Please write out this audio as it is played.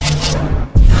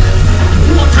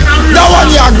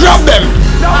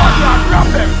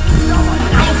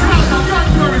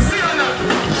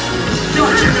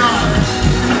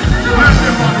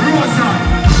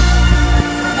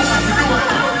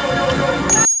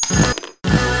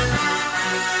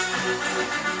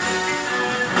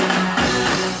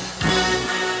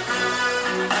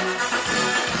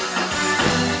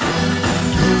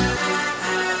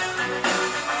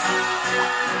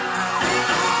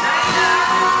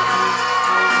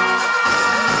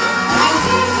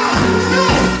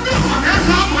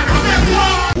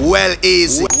well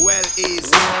easy.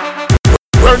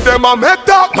 When them a make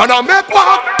that, man a make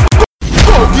walk.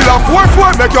 Go kill a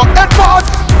 4-4, make your head part.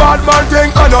 Bad man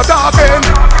thing and no talking.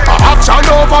 A action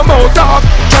over mouth talk.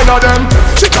 10 of them.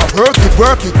 She can work it.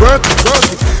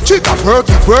 She can work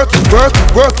it.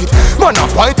 Man a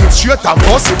point it straight and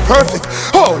bust it perfect.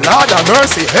 Oh Lord have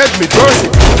mercy, help me burst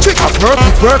it. She can work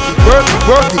it.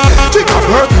 She can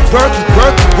work it.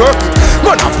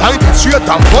 Man a point it straight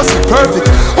and bust it perfect.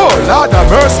 Oh Lord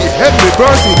have mercy, help me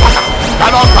burst it.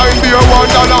 Dollar kind be a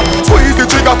 $1. Squeeze the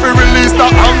trigger fi release the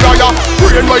anger ya.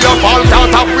 Rain where you fall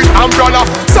can't tap with umbrella.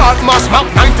 Salt mash map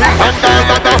 19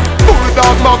 $1.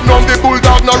 Bulldog magnum the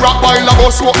bulldog no rock while a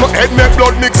bus smoke no head make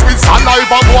blood mix with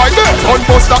saliva boy. Gun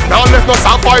bust that now left no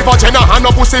survivor. Jenna hand no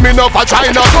pussy me no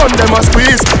vagina. Gun them a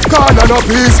squeeze, corner no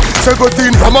peace. Say good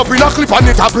thing come up in a clip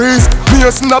and it a breeze. Me a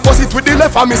snap bust it with the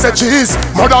left and me say cheese.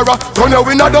 Murderer turn you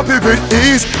in a dopey with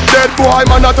ease. Dead boy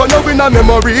man a turn you in a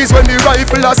memories. When the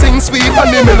rifle a sing sweet and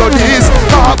the melodies.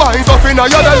 Carbines up in a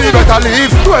yard and better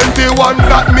leave. 21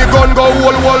 that me gun go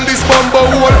wall this bumbo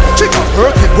hole. She can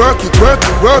work it.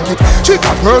 She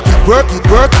can work it.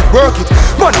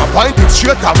 Man a point it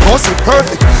straight and bust it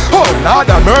perfect. Oh Lord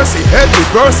have mercy, help me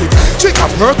burst it. She can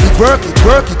work it.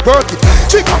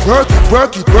 She can work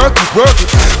it. Man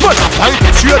a point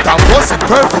it straight and bust it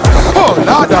perfect. Oh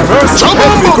Lord have mercy,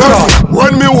 help me burst it.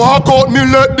 When me walk out, me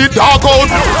let the dog out.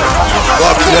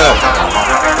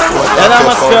 And I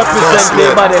must represent me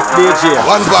by this DJ.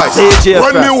 One voice. DJ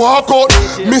When Frass. me walk out,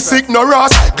 me sick no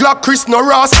Ross, Glock Chris no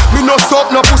Ross. Me no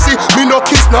suck no pussy, me no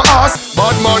kiss no ass.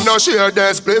 Bad man no share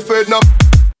this, play fed no.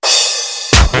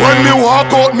 When me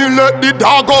walk out, me let the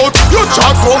dog out. You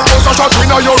chat out, cause a shot in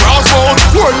your ass out.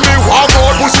 When me walk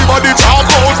out, pussy body talk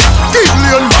out.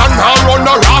 Gideon man, I run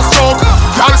the last out.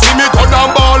 Can't see me turn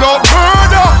and ball up,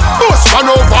 murder. Bust one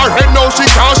over head, now she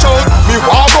can't shout. Me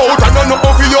walk out, and I know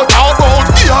over your talk out.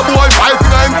 Yeah boy,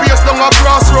 5-9 face down a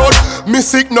crossroad. Me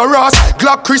sick no Ross,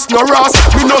 Glock Chris no Ross.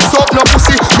 Me no suck no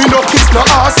pussy, me no kiss no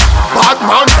ass. Bad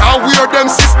man now wear them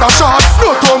sister shots.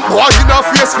 No dumb boy in a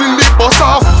face will lip bust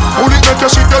off. Only make you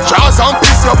shit your jaws and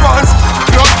piss your pants.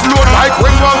 Blood flow like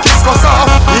when one kiss goes off.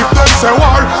 If them say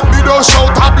war, me don't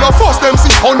shout a blow first. Them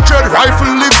see 100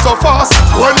 rifle live so fast.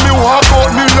 When me walk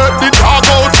out, me let the dog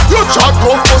out. You chat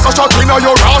tough, cause a shot in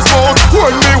your ass mouth.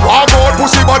 When me walk out,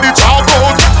 pussy body talk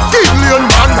out. Gideon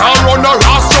man now run a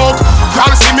last stroke.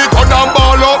 Can't see me turn and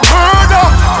ball up, murder.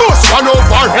 Bust one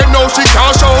over head, now she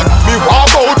can't shout. Me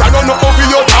walk out, I don't know over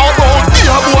your talk out.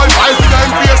 Yeah boy,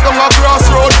 5-9 face down a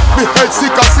crossroad. Me head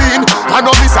sick a scene, I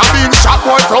know this a bean. Shot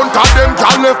boy front of them,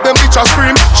 can't left them bitch a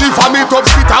scream. She vomit up,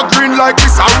 spit a green like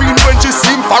glycerine. When she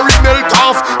sing for it melt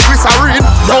off, glycerine.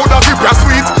 Now that it be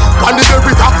sweet, and the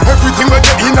bitter. Everything when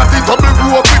they in at the double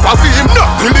brew up with a theme. Not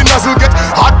till the nozzle get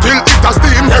hot, till it a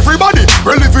steam. Everybody,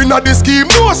 we living at the scheme,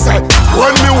 no say.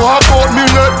 When me walk out, me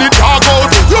let the dog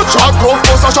out. You chat out,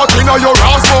 cause a shot in your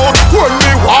ass mouth. When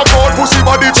me walk out, pussy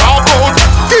body talk out.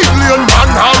 Gideon man,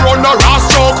 I run a last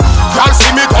stroke. Can't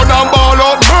see me turn and ball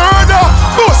up, murder.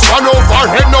 Bust one over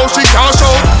head, now she can't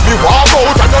shout. Me walk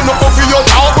out, I don't know over your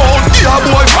talk out. Yeah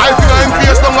boy, 5-9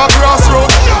 face down a crossroad.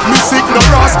 Me sick no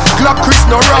Ross, Glock Chris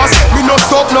no Ross. Me no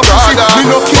suck no pussy, me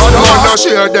no kiss no ass. No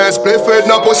share this, play fed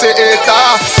no pussy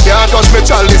eater. Can't touch me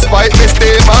chalice, fight me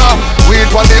steamer. Weed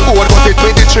on the board, but it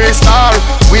 23 star.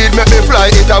 Weed make me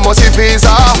fly, it a musty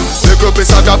visa. Make up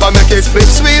piece of grab and make it split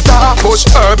sweeter.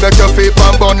 Push herb, make your feet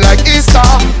and bun like Easter.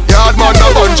 Yard man no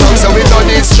bun junk, so we don't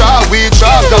need straw. We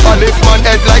drop, never lift man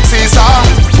head like Caesar.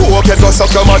 Poke head go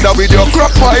suck your mother with your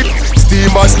crack pipe.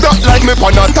 Steamers not like me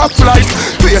on a top flight.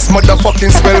 Face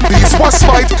motherfucking spell beast was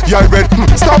fight. Yeah red,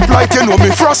 stop light, you know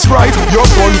me frost right. Your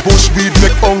gun bush weed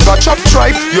make hunger chop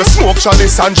tripe. You smoke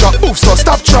chalice and drop oof, so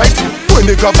stop tripe. When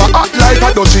they grab a hot light,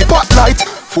 a dodgy pot light.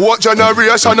 Fourth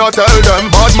generation, I tell them.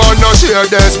 Bad man no share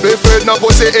this, play fed no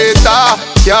pussy eater.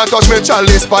 Can't touch me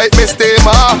chalice, pipe me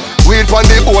steamer. Weed on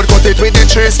the board, cut it with the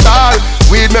 3 star.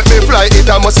 Weed make me fly,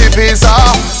 it a musty visa.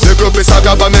 The group is a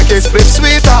grab and make it split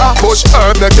sweeter. Push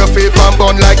herb, make your feet and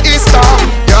bun like Easter.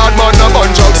 Yard man no bun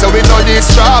junk, so we don't need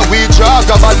straw. We draw,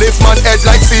 grab a lift man head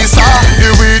like Caesar. The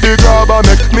weed the grab and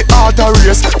make me heart a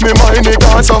race. Me mind it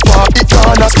gone so far, it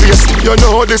gone a space. You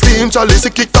know the steam chalice,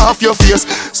 it kick off your face.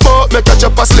 Smoke make a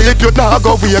chop asleep, you nah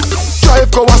go wake.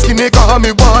 Drive go a skinny car,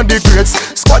 me want the grades.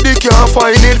 Squaddy can't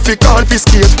find it, fi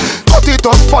confiscate. Cut it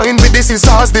up fine with this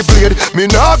scissors the blade. Me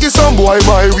nah give some boy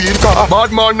my weed car.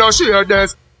 Bad man no share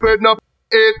this, fed no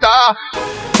eater.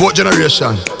 Fourth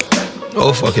generation.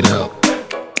 Oh fucking hell.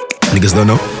 Niggas don't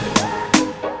know.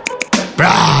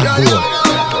 Brad boy.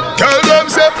 Tell them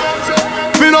say,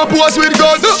 me no pose with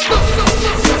gun.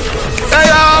 Hey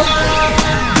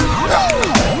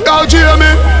dog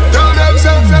Jamie.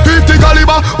 50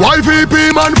 caliber,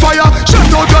 YVP man fire. Shut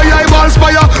out your eyeballs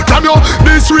fire. Damn you,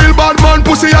 this real bad man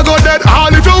pussy I got dead.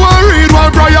 All if you want read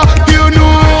one prior, you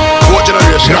know. What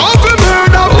generation? Love to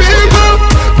murder people.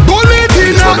 Bullet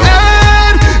in the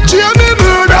head. Jamie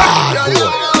murder.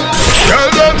 Tell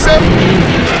them say.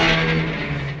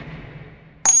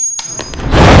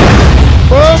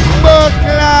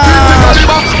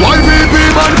 YVP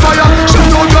man fire.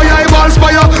 Shut out your eyeballs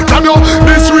fire. Damn you,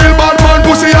 this real bad man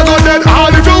pussy I got dead.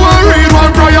 All if you want read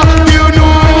one prior, you know.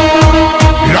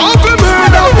 Love to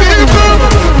murder people.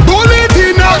 Bullet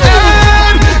in the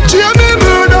head. Jamie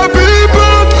murder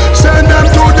people. Send them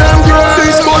to them grave.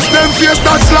 This bust them face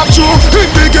that slap through. If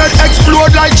they get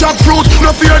explode like jackfruit.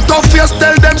 No fear tough face.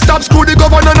 Tell them stop screw. The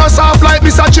governor no soft like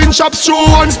Mr. Chin chops through.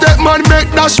 One step man make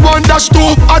dash one dash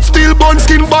two. Hot steel bun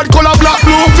skin bad color black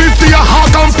blue. 50 a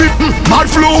hot and pit mad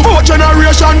flu. 4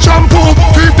 generation shampoo.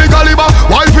 50 caliber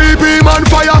YVP man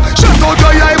fire. Shut out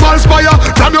your eyeballs fire.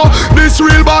 Damn you, this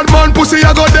real bad man pussy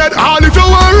I got dead. All if you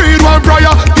want read one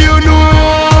prior, you know.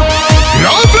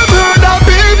 Love to murder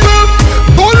people.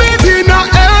 Bullet in the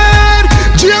head.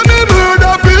 Jamie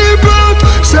murder people.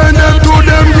 Send them to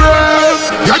them grave.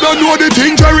 You don't know the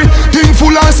thing, Jerry. Thing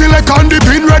full of select and the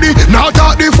pin ready. Now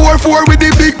talk the 4-4 with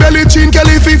the big belly chin.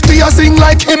 Kelly 50 I sing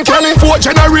like him Kelly. 4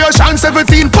 generation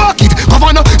 17 pocket.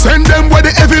 Governor send them where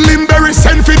the heavy limberry.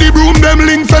 Send for the broom them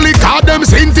link felly. Card them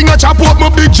same thing I chop up my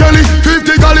big jelly.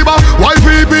 50 caliber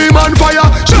YVP man fire.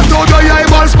 Shut out your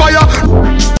eyeballs fire.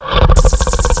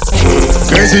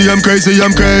 Crazy, I'm crazy,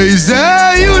 I'm crazy.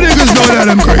 You niggas know that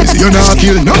I'm crazy. You not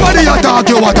kill nobody attack,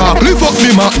 you attack. Lift up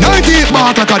me man, 98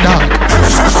 bark like a dog.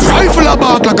 Rifle a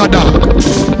bark like a dog.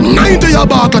 90 a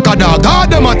bark like a dog.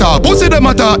 God them attack, pussy them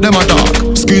attack, them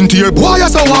attack. Skin to your boy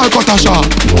as a wall cut a shot.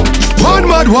 One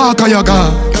mad walk on your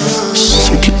gun.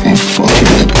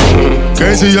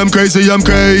 Crazy, I'm crazy, I'm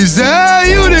crazy.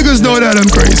 You niggas know that I'm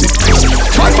crazy.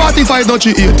 545 don't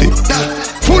you 80.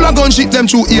 Full of gun shit them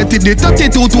 280. The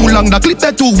 32 too long, the clip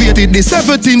that too weighted. The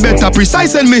 17 better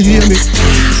precise and me hear me.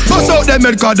 Bust out them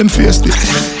head cause them faced it.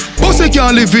 Pussy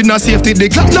can't live in no safety.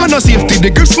 The clock no safety. The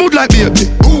grip smooth like baby.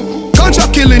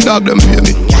 Contract killing dog them pay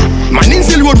me. My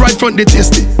Ninsil road right front they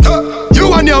tasty. You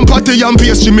and your party and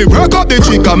pastry. Me work up the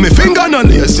chick and me finger no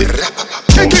lazy.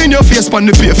 Kick in your face on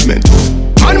the pavement.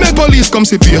 Man make police come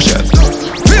see patient.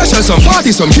 Patient some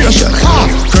party some patient.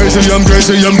 Crazy I'm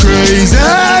crazy I'm crazy.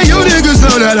 You niggas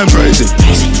know that I'm crazy.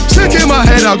 Sick in my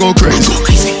head I go crazy.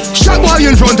 Shot boy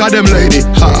in front of them lady.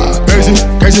 Crazy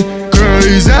crazy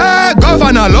crazy.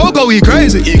 Governor logo we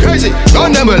crazy. He crazy.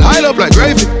 Gun them will hide up like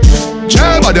gravy.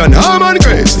 Jabba the arm and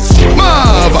crazy.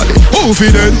 Marvelly, who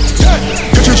feed it?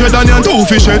 Get your cheddar and two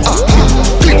fish it.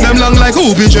 Click them long like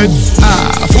who bitch it.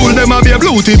 Fool them and be a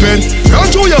blue tip it. Run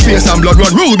through your face and blood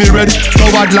run ruby red.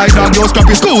 Covered like that, those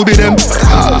scrappy Scooby them.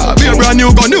 Be a brand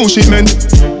new gun, new shipment.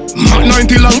 Mac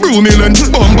 90 long brew million.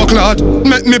 Bumbo clot,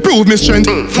 make me prove me strength.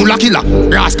 Full of killer,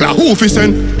 rascal, who fi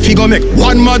send. Figure make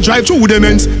one more drive through the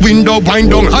men's. Window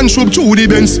wind down, hand shoot through the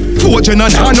bends. 4 gen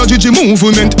and hand no GG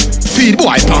movement. Feed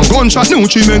boy pan gunshot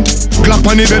nutriment. Glock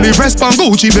on the belly, rest pan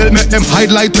Gucci belt. Make them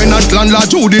hide like tenant landlord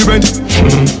through the rent.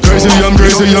 Crazy, I'm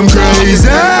crazy, I'm crazy.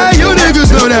 You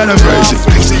niggas know that I'm crazy.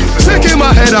 Sick in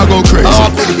my head, I go crazy.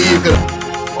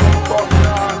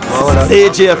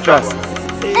 AJ Frass.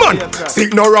 Man,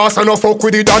 sick no Ross and no fuck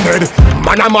with it and head.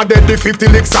 Man, I'm a dead, the 50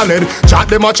 lick solid. Chat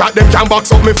them, can't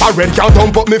box up me forehead. Can't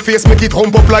hump up me face, make it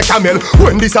hump up like camel.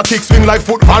 When this a kick swing like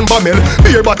foot van Bammel.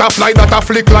 Beer butterfly that a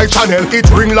flick like Chanel. It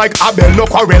ring like Abel, no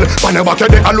quarrel. Man, I back your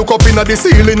day, I look up in the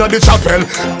ceiling of the chapel.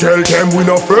 Tell them we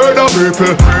no further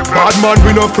people. Bad man,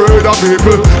 we no further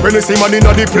people. When they see man in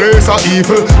the place of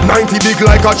evil. 90 big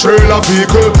like a trailer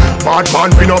vehicle. Bad man,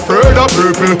 we no further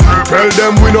people. Tell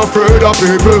them we no further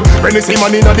people. When they see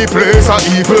man in the place of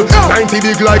evil. 90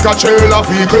 big like a trailer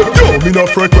vehicle. Yo, me no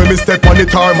fret when me step on the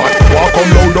tarmac. Walk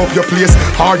come load up your place,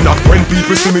 hard knock. When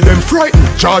people see me them frightened.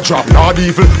 Jaw drop, not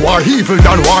evil, war evil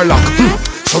than warlock.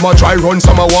 Some a try run,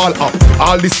 some a wall up.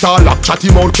 All the star lock,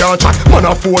 chatty mouth can't chat. Man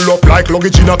a fold up like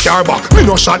luggage in a car back. Me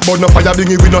no shot but no fire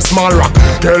bingy with no small rock.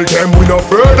 Tell them we no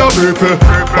further people.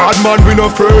 Bad man we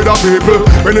no further people.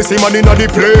 When they see man in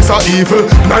the place of evil.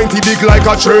 90 big like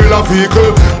a trailer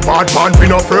vehicle. Bad man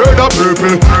we no further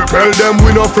people. Tell them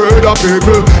we no further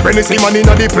people. When they see man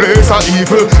in the place of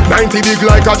evil. 90 big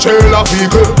like a trailer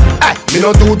vehicle. Me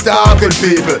no too talk with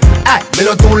people. Me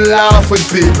no too laugh with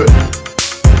people.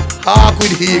 Talk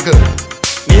with eagle.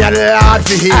 Me a lord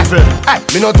for evil.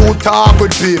 Me no too talk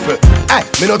with people.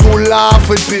 Me no too laugh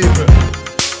with people.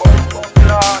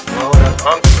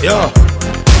 Yo,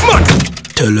 man.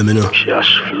 Tell them you know.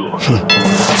 Cash flow.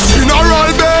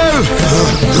 Funeral bell. bell.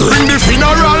 Ring the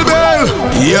funeral bell.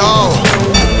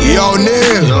 Yo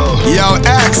Neil, yo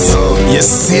X, you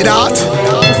see that?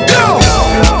 Yo,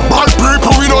 bad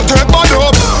people we no take bad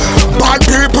up. Bad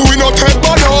people we no take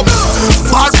bad up.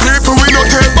 Bad people we no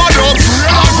take bad up.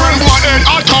 Grand boy head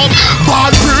at top.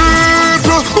 Bad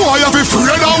people, why have you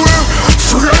afraid of me?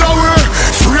 Afraid of me,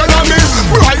 afraid of me.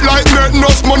 Bright like net,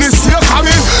 enough money still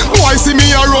coming. Why see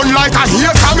me a run like a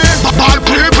hate coming? Bad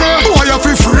people, why have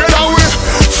you afraid of me?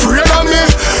 Afraid of me,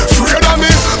 afraid of me.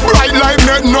 Bright like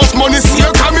net, enough money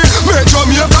still coming. Make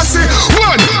Jamaica see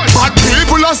one. Bad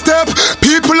people a step,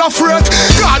 people a fret.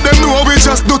 God them know we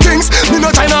just do things. Me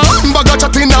no China hamburger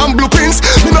chatting and blueprints.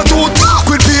 Me no too talk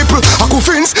with people, I could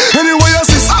fins. Anyway you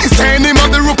see size 10 him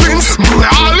at the roupins.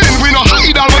 All in, we no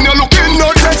hide all when you looking. No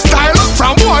textile,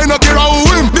 from boy no care how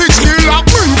him. Big skill like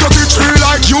win, 33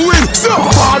 like you win. So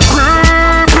bad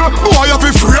people, why you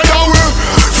be afraid of me?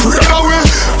 Afraid of me,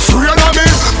 afraid of me.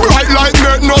 Bright like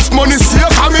net, enough money still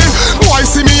coming. Why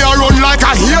see me a run like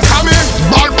a hate coming?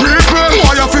 Bad people,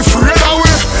 why you be afraid of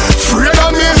me? Afraid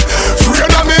of me,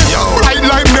 afraid of me. Bright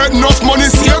like net, enough money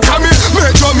still coming.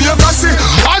 Make Jamaica see,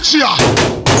 watch ya.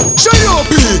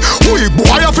 J.O.P. We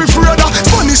boy have afraid of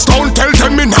Spanish town tell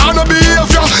them me nah no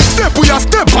behavior. Step we a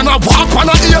step and a walk and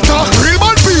a eater. Real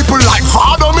bad people like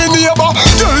father me neighbor.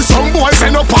 Tell some boys say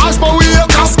no pass my way.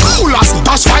 School a sit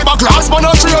a fiberglass man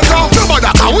a traitor. Nobody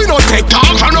can we no take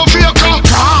talk from no faker.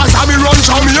 Cause I me run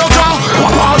Jamaica.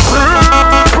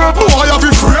 Boy have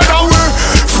afraid of me,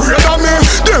 afraid of me.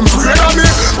 Them afraid of me.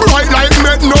 Bright like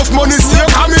make enough money still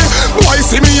coming. Boy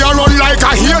see me a run like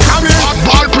a hater me.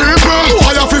 Bad people,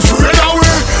 boy have afraid of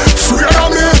me, afraid of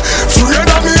me, afraid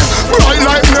of me. Bright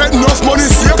like make enough money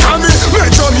still coming.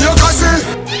 Make Jamaica see.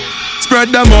 Spread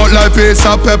them out like piece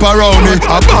of pepperoni.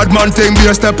 A bad man thing be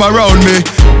a step around me.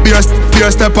 Be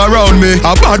a step around me.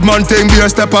 A bad man thing be a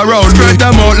step around me. Spread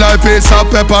them out like piece of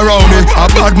pepperoni. A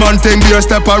bad man thing be a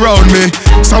step around me.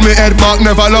 So me head back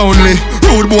never lonely.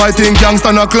 Rude boy think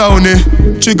gangsta no clowny.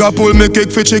 Trigger pull me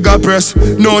kick for trigger press.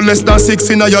 No less than 6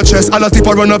 in your chest. All the tip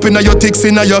a run up in your ticks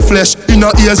in your flesh. In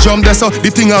your ears jump there so the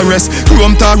thing a rest.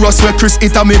 Chrome tar rust where Chris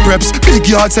it a me preps. Big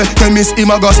yard say tell miss him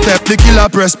a go step. The killer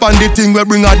press pan the thing we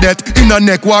bring a death. In a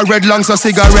neck war red lungs a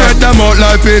cigarette. Spread them out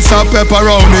like piece of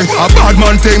pepperoni. A bad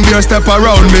man thing be a step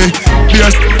around me. Be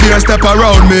a step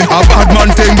around me. A bad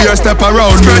man thing be a step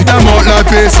around me. Spread them out like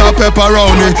piece of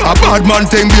pepperoni. A bad man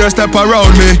thing be a step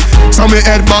around me. So me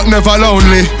head back never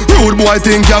lonely. Rude boy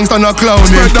think gangsta no clowny.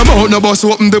 Spread them out no bus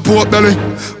open the pork belly.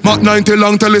 Mach 90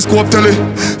 long telescope telly.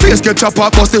 Face get chop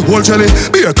up bust the whole jelly.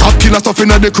 Be a cop killer stuff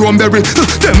inna the cranberry.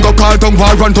 Them go call down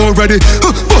war and already.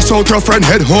 Bust out your friend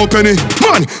head whole penny.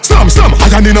 Man, slam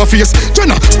iron in a face.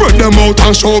 Jenna spread them out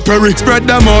and show Perry. Spread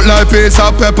them out like piece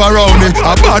of pepperoni.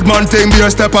 A bad man thing be a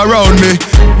step around me.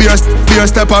 Be a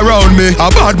step around me. A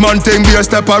bad man thing be a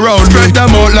step around me. Spread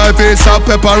them out like piece of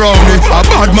pepperoni. A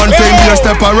bad man thing be a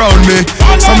step around me.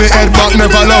 So me head back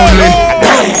never lonely.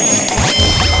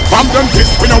 From them this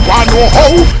we no want no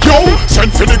how. Yo, send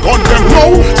for the gun them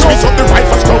now. Squeeze up the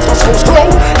rifles close to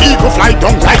slow. Eagle fly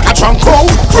down like a drunk crow.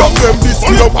 From them this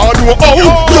we no want no how.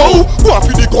 Yo, walk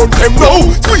with the gun them now.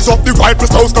 Squeeze up the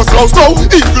rifles close to slow.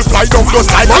 Eagle fly down just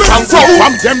like a drunk crow.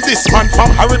 From them this man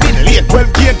from Harrison Lane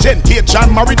 12 gate 10 gate John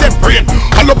marry them brain.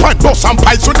 All up and bust and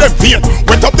pipes with them vein.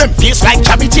 Went up them face like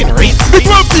Jabby Tin rain. The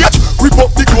 12 gate rip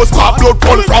up the close part blood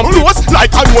pull from nose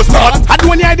like a nose knot.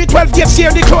 Aidonia the 12 gate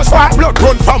share the close part blood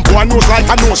run from boy nose like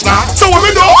a nose knot. So what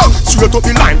me do? Straight up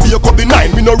the line, be a cup the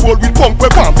 9. We no roll with pump we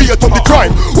want, be a up the crime.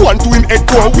 One to him head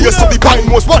go, we a the pine.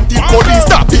 Most wanted police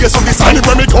stop, be a the sign.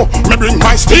 Where me go, me bring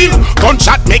my steel.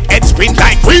 Gunshot make head spin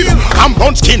like wheel. I'm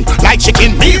bone skin like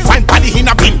chicken meal. Find body in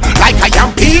a bin like I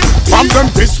am peel. From them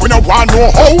this we no want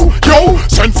no how. Yo,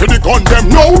 send for the gun them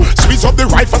no. Squeeze up the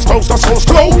rifles close to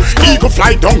slow. Eagle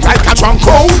fly down like a drunk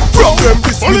crow. From them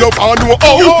this we no want no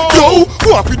how. Yo,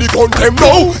 walk with the gun them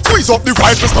no. Squeeze up the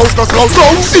rifles close to slow.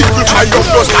 Eagle fly down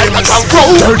just like a drunk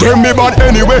crow. Tell them me bad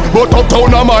anyway, but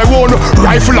uptown on my own.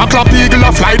 Rifle a clap, eagle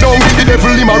a fly down. The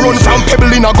devil him a run from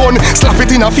pebble in a gun. Slap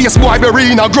it in a face, boy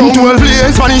bury in a ground. 12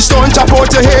 lanes, Spanish stone, chop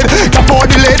out your head. Chop out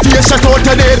the late face, shut out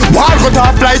your dead. Wall cut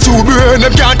off, fly through brain.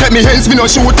 Them can't take me hands, me no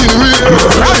shooting real.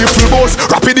 Rifle boss,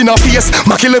 rapid in a face.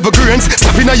 Mackie level grains,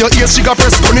 slap in a your ears. She got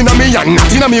press gun in a me and not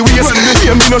in a me waist.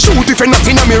 Hear me no shoot if you're not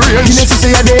in a me range. You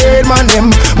say a dead man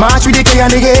them. March with the K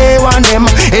and the gay one them.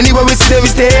 Anywhere we see them, we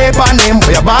step on them.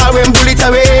 We a ball when bullet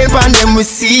away on them, we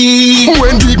see.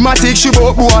 When big matic she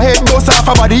bout boy head bust off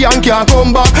a body and can't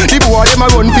come back. The boy them a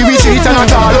run for we street and a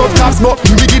call up cops, but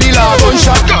we give the law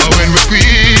gunshot. Cause when we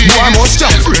squeeze, boy must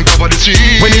jump. break up on the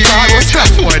street. When the car was scrap,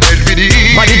 boy dead with it.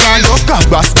 Body gone up, got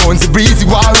brass guns, breezy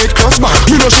war red cross man.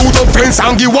 Me no shoot up fence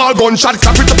and give wall gunshot.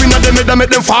 Clap it up inna them head and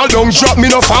make them fall down. Drop me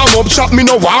no farm up, shot me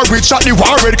no war with. Shot the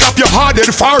war red, clap your hard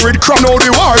head, forehead. Crown out the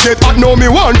war get, hot know me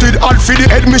wanted. Hot for the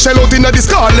head, me shell out inna the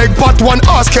scar leg. Pat one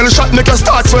ass, kill shot, make a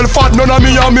start swell fat. None of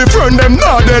me and me friend them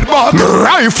not dead back. Me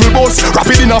rifle bust,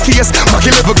 rapid in a face. Back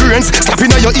 11 grains, slap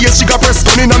inna your ears. She got press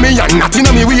gun inna me and not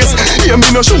inna me waist. Yeah, me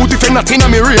no shoot if you not inna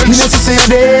me range. Me just say a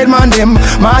dead man them.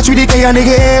 March with the K and the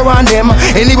K on them.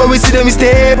 Anywhere we see them, we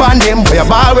stay on them. Boy a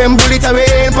ball when bullet a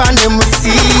rain on them, we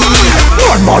see.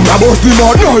 One man a bust the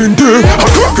Mark 90.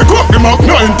 A crack the Mark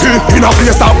 90. In a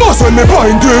place that bust when me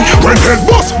pointing. When head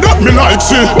bust, that me like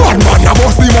see. One man a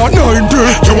bust the Mark 90.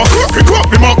 You a crack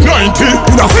the Mark 90.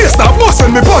 In a place that bust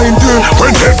when me pointing.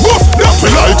 When head bust, that me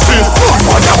like see. One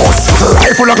man a bust.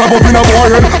 Rifle a clap up in a boy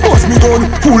head. Bust me gun,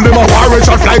 fool them a warren.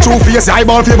 Shot fly through face,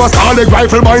 eyeball favor, star leg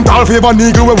rifle, mine tall favor,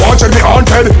 nigga we watch and me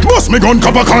haunted. Bust me gun,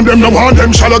 cover con them, no want them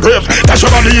shallow grave. Dash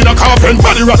your body in a coffin,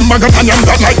 body rotten, maggot and them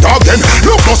that like dog then.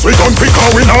 Look, bust we gun, quick how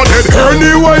we not dead.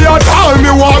 Anyway you tell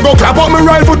me want go clap up me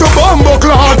rifle to bumbo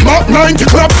clot. Mark 90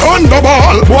 clap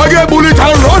thunderball. Boy get bullet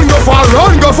and run go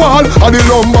fall, and the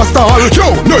lumber stall.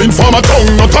 Yo, no inform a tongue,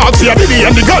 no talk, see a biddy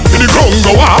and the god for the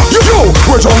Congo war. Yo,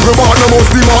 we jungle bar, no must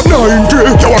the Mark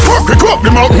 90. Yo, a quick up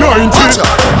the Mark 90.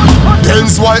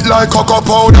 Dense white like cocoa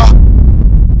powder.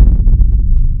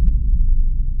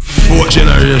 Fourth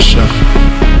generation.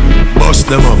 Bust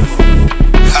them up.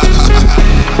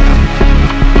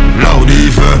 Loud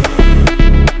evil.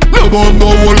 No bomb, no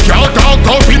one can't talk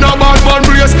tough in a bad man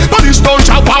race. But this don't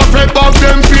chop off head back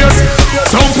them face.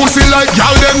 Some pussy like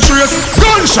y'all them trace.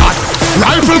 Gunshot,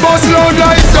 rifle bust loud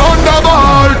like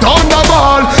thunderball.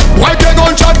 Why they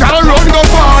gunshot and run go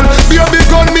fall? Baby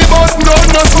gun me bust none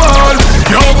no small.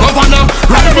 Yo governor,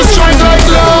 rifle strike like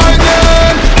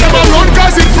lightning. Never run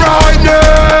cause it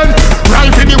frightening.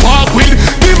 Rifle me walk with,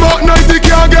 the Mark 90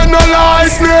 can't get no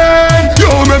license. Yo,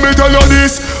 let me tell you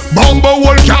this. Bumbo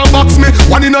wall can't box me.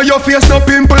 One in your face, no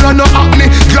pimple and no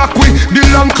acne. Glock with the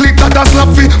long clip that a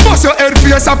slap fi. Bust your head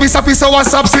face, happy so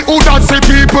what's up see. Who that say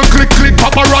people click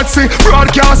paparazzi.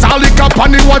 Broadcast all the cap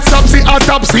on the WhatsApp see.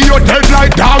 Autopsy you dead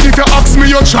like dog. If you ask me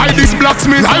you try this blocks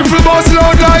me. Rifle bust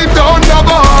loud like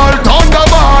thunderball.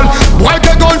 Why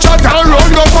the gunshot and run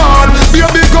go fall?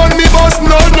 Baby gun me bust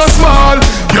none no small.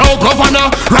 Yo governor,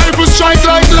 rifle strike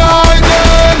like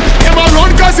lightning. Them a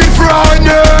run cause it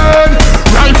frightening.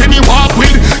 Rifle me walk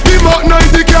with, the Mark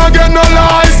 90 can't get no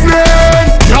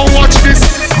license. Yo watch this,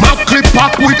 map clip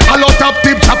pack with a lot of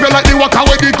tip. Chop you like the waka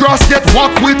where the grass get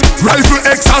walk with. Rifle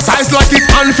exercise like it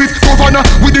can fit. Governor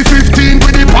with the 15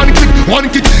 with the pan kick. One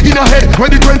kick in a head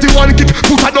when the 21 kick.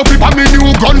 Put a up on me new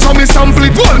gun so me sample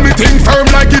it. Hold me thing firm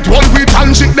like it hold with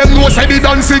hand shit. Them know say the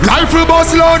dance it. Rifle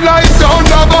bust loud like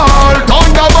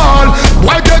thunderball.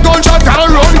 Why the gunshot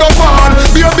and run go fall?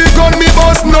 Baby gun me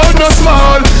bust none no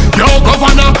small. Yo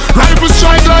governor, rifle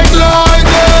strike like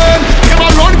lightning. Them a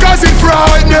run cause it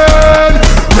frightening.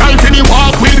 Rifle me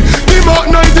walk with, the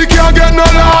Mark 90 can't get no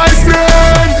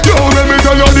license. Yo let me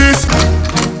tell you this.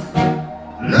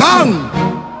 Bang!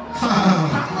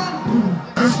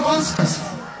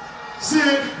 See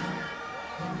it?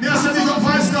 Me a set it up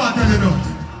for a start, you know.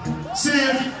 See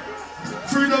it?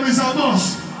 Freedom is a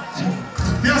must.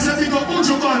 Me a set it up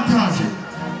Uju Bantan.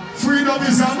 Freedom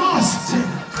is a must.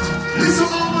 Listen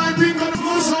how my thing got the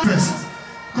most office.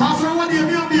 Cause from one day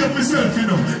me a behave myself, you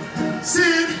know. See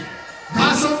it?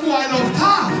 Cause some boy love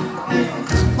talk.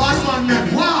 Bad man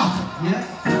them walk.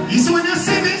 You see when you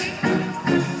see me?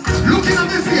 Looking at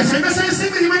my face. When you say you see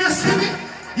me, when you see me,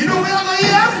 you know where I'm going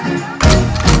here?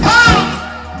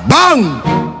 Bang!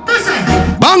 Listen!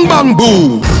 Bang bang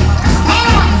boom!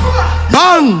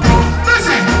 Bang!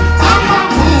 Listen! Bang bang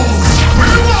boom! When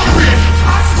you walk with,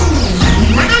 hot tool!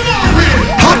 When you walk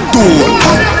with, Hot tool!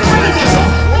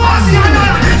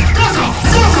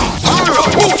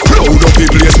 Load up the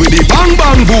place with the bang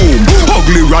bang boom.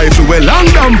 Ugly rifle with long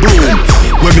damn broom.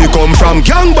 When me come from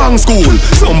gangbang school,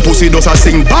 some pussy does a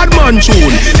sing bad man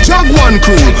tune. Jaguan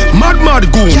crew, mad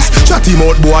goons. Chatty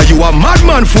mouth boy, you a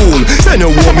madman fool. Send a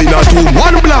woman to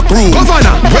one black room.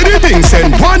 Governor, where the thing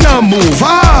send one a move.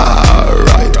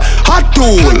 Alright, hot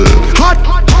tool, hot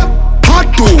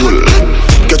tool.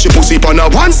 Get your pussy on a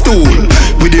one stool.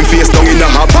 With him face down in a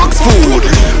hot box food.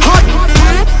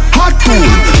 Hot tool,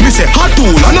 me say hot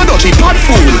tool, another cheap hot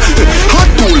fool. Hot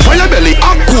tool, by your belly,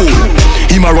 hot cool.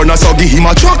 Him a run a so give him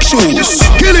a track shoes.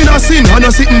 Killing a sin and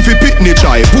a sitting fi picnic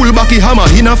try. Pull back the hammer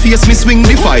in a face me swing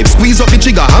the five. Squeeze up the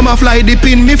trigger hammer fly the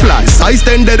pin me fly. Size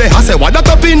 10 dead I say what that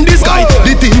up in the sky.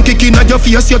 The thing kicking at your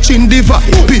face your chin divide.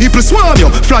 People swarm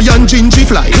you fly and gingy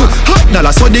fly. Hot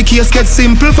dollar so the case get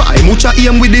simplify. Mucha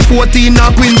aim with the 14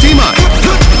 or 20 man.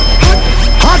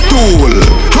 Hot tool,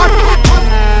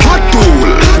 hot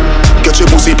tool. Get your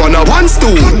pussy on a one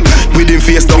stool. With him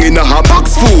face down in a hot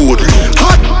box food.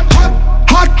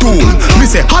 Hot tool, me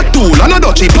say hot tool and a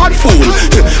dutchy pot fool.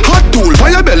 Hot tool by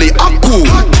your belly a cool.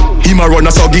 Him a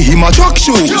runner so give him a track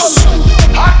shoes.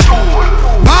 Hot tool,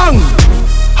 bang,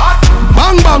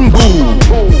 bang bang boom.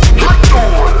 Hot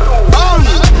tool, bang,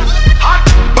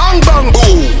 bang bang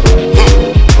boom.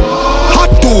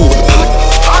 Hot tool,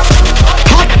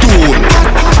 hot tool,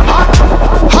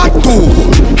 hot tool,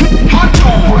 hot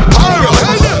tool.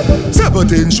 Alright,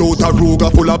 17 shooter Ruger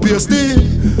full of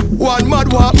pasty. One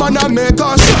mad walk man and make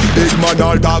a shot. Big man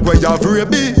all dog where you have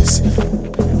rabies.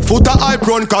 Foot a hype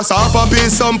run cause half a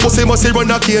piece. Some pussy must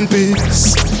run a cane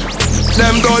piece.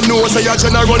 Them don't know say you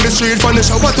tryna run the street from the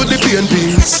shower to the pain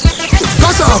piece.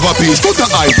 Cause I have a piece, foot a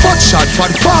hype, fat shot,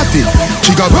 fat party.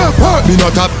 She got work, me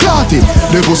not a party.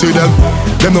 They pussy them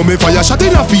know me fire shot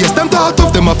in a face. Them thought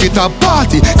of them a fit a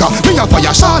party. Cause me a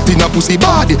fire shot in a pussy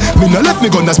body. Me no left me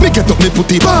gun as me get up me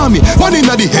put it on me. One in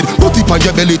the head, put it on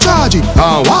your belly charge it.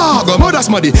 And walk, go mother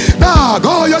smaddy. Dog,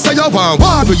 oh you say you want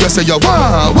worry, you say you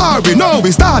want worry. Now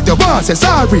we start your want say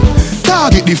sorry.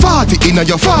 Target the 40 in a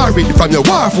your forehead. From your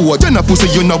war for then a pussy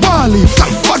you no want live.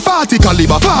 But 40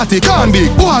 caliber 40 can't be.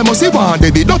 Boy must see one,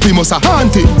 baby dopey must a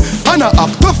hunt him. And I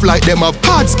act tough like them have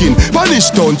hard skin.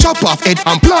 Punish stone, chop off head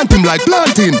and plant him like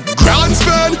planting. Grand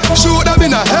spin, shoot them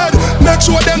in a head. Make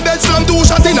sure them dead slam 2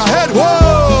 shot in a head.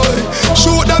 Whoa,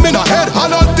 shoot them in a head.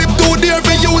 And not tip too dear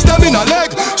for use them in a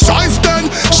leg. Size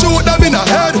 10, shoot them in a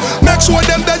head. Make sure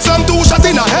them dead slam 2 shot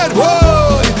in a head.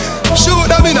 Whoa, shoot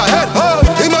them in a head. Oh,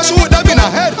 he must shoot them in a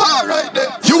head. Alright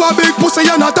then. You a big pussy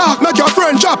and attack. Make your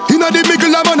friend drop. Inna the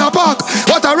middle of man a park.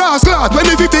 What a rascal,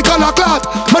 20-50 color clot.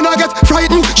 Man a get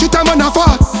frightened, shit a man a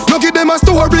fart. No give them a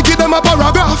story, give them a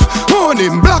paragraph.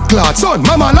 Morning, black clot, son,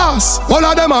 mama lost. All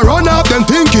of them a run off, them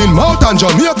thinking Mount and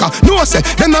Jamaica. No say,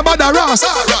 them a bad a ras.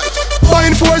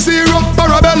 Buying 4-0,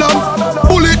 parabellum.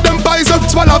 Bullet them poison,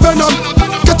 swallow venom.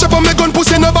 Catch up on me gun,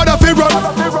 pussy no bother fi run.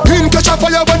 In catch a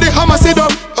fire when the hammer sit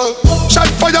down. Shot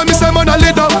fire, me say man a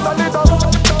lay down.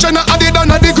 China add it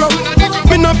down a the ground.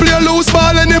 Me no play loose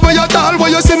ball anywhere you tall. Where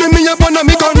you see me up on a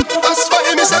me gun. That's why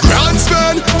me say grand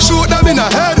spin, shoot them in a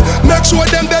head. Make sure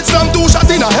them dead slam 2 shot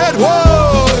in a head.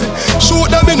 Whoa, shoot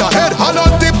them in a head. And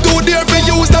not tip too dear for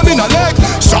use them in a leg.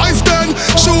 Size 10,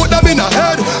 shoot them in a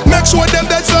head. Make sure them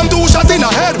dead slam 2 shot in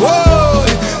a head. Whoa,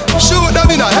 shoot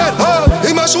them in a head. Oh,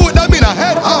 he must shoot them in a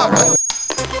head. Alright.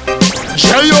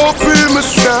 J.O.P. me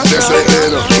say. Yes, I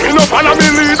know. You know follow me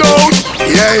lead out.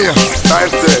 Yeah,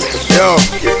 nice day. Yo,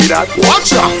 you see that?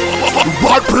 Watch ya.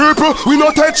 Bad people, we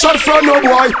no take shot from no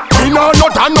boy. We no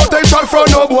done no take shot from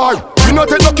no boy. We no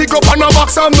take no kick up on no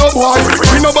box from no boy.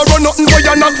 We no borrow nothing where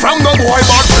you knock from no boy.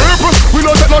 Bad people, we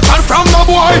no take no shot from no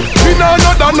boy. We no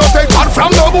done no take shot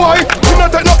from no boy. We no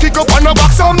take no kick up on no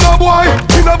box from no boy.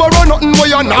 We no borrow nothing where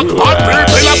you knock.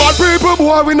 Bad people,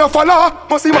 boy, we no follow.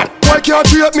 Must see man, why can't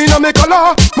treat me no make a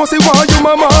law? Must see why you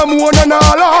mama moan and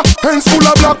all. Hands full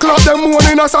of black cloth, them moan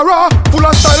in a Sarah. Full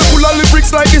of style, full of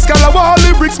lyrics like this Calabar.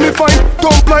 Lyrics me find,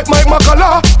 dump like Mike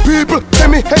Macala. People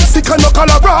say me head sick and no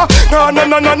calabra.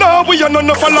 No, we are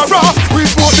no follower. We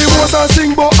smoke the most and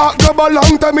sing but act grab a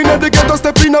long time. In the ghetto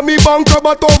step in a me bank grab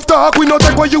a tough talk. We no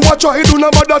take what you a try, do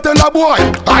no bother tell a boy.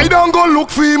 I don't go look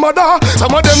for your mother.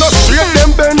 Some of them not straight,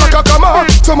 them bend like a camera.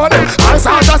 Some of them eyes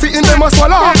hard as it in them a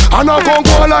swallow. And I gon'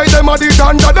 go like them a the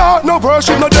dandada. No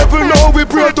worship, no devil, no we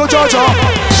pray to Jaja.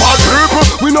 Bad people,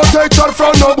 we no take shot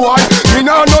from no boy. We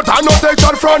no take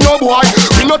shot from no boy.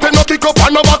 We no take no kick up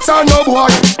on no box and no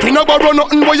boy. We no borrow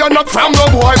nothing where you knock from no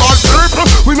boy. Bad people,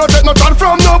 we no take no shot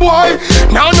from no boy.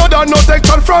 No take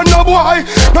shot from no boy.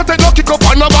 No take no kick up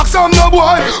on no box and no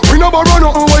boy. We no borrow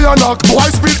nothing where you knock. Boy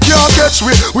speed can't catch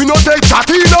we. We no take chat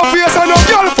in no face and no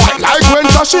girl fight like when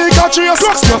she got chase.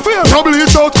 Trust your fear. Trouble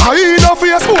it out high in no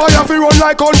face. Boy have to run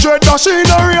like 100 dash in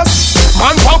a race.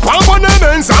 Man pop on them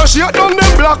ends and shake down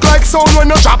them black like sound when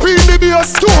you chop in the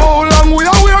bass. Too long we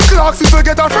are wear clocks if you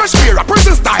get a fresh pair of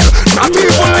prison style. Not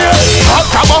even lace. Hot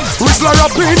cabang, Whistler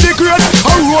up in the grade.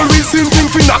 I roll with something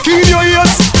for knock in your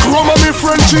ears. Chroma me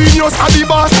friend genius and the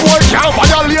boss boy can't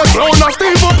violate clown and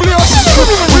Steve place.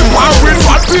 We war with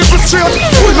bad people straight.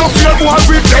 We no fear war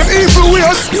with them evil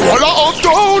ways. You all are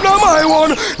uptown on my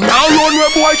one. Now run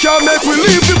where boy can't make we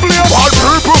leave the place. Bad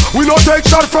people, we no take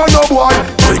shot from no boy.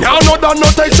 We now no done no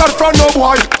take shot from no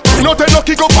boy. We no take no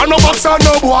kick up on no box on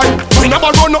no boy. We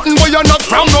never run nothing where you not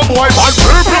from no boy. Bad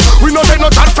people, we no take no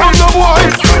shot from no boy.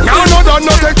 Now no done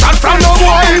no take shot from no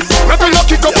boy. No take no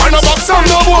kick up on no box on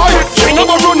no boy. We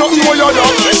never run nothing where you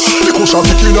not. The cushion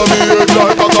kick inna me head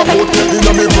like a foot.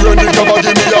 Inna me brain the gaba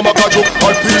give me a macajo.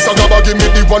 And piece of gaba give me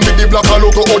the one with the black and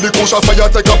logo. Oh the cushion fire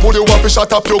take a pull you up and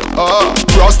shot a plug.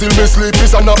 Cross still me sleep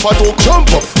is a nap a talk.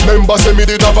 Jump up, member say me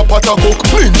did have a pot a cook.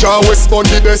 Ninja West Bun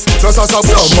the best, just as a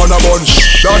brown man a bunch.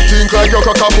 That think like your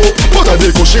cock a pop. But I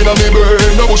dey cushion a me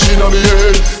brain, no bush inna me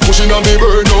head. Cushion a me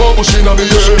brain, no bush inna me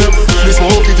head. Me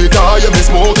smoke it die, me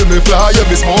smoke it me fly,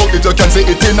 me smoke it you can see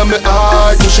it inna me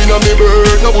eye. Cushion a me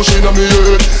brain, no bush inna me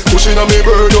head. Cushion a me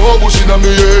brain, no bush inna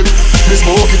me head. Me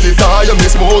smoke it die, me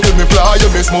smoke it me fly,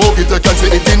 me smoke it you can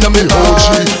see it inna me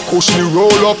eye. Push me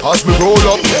roll up, as me roll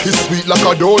up. It's sweet like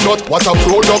a donut, what a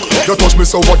product. You touch me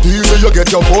so what easy, you get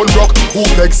your bone rock. Who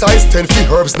beg size 10 feet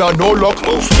herbs, nah no luck.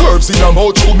 Herbs in a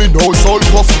mouth, through me nose all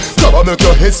puff. Grab make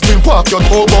your head spin, walk your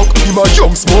toe buck. Him a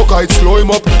young smoke, I'd slow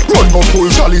him up. Run go full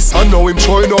chalice and now him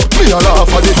showing up. Me a laugh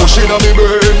at the bush inna me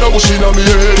brain, no bush inna me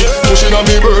head. Bush inna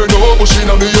me brain, no bush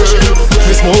inna me head.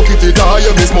 Me smoke it die,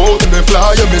 me smoke it me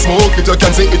fly, me smoke it you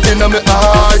can see it inna me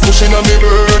eye. Bush inna me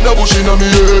brain, no bush inna me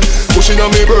head. Bush inna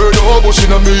me brain, no bush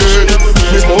inna me head.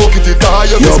 Me smoke it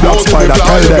die, me smoke it me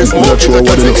fly, me smoke it you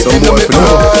can see it inna me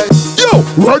eye. Yo,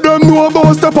 where them know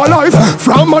about step of life?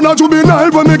 From man a juvenile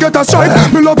when me get a strike.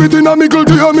 Me love it in a mickle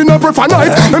deal, me no prefer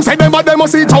night. Them say them but them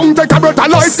must see tongue take a breath of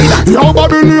life. Yo,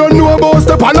 Babylon know about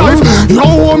step of life. Yo,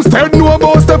 Homestead know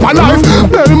about step of life.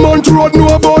 Belmont Road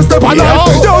know about step of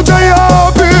life. Yo,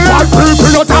 J.R.P. Bad people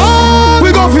not talk,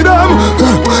 we go for them.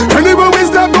 Anyway we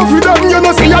step go for them. You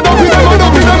know see I don't be them, I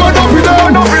don't be them, I don't be them.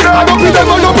 I don't be them,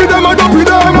 I don't be them, I don't be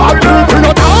them. Bad people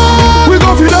not talk, we go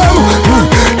for them.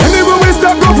 Anyway we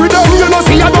step go for them. You know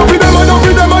see I don't be them, I don't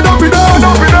be them, I don't be them.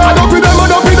 I don't be them, I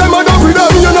don't be them, I don't be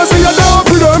them. You know see I don't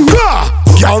be them.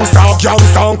 Gangsta,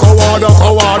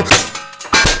 coward.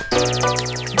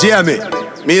 Jamie,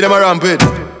 me them a rampant.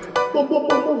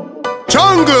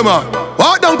 Jungle man,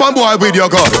 walk down pan boy with your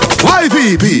gun.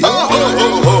 YVP,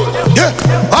 yeah,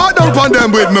 walk down pan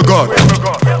them with me gun.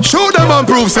 Show them and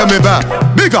prove send me back.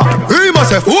 Bigger, we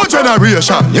must have 4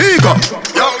 generation. Here you go.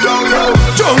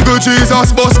 Jungle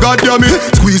Jesus, boss, goddamn it.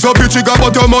 Squeeze up your trigger,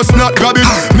 but you must not grab it.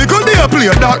 Me could be a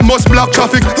player that must block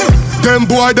traffic. Them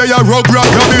boy they a rug rat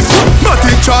rabbit.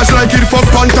 Matic charge like it fuck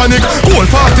Pantanic. Gold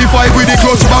 45 with the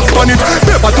clutch back on it.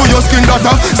 Paper to your skin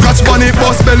data. Scratch on it,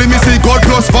 boss belly me see God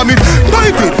plus vomit.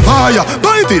 Bite it, fire.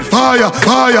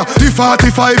 The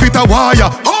 45 it a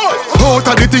wire. Out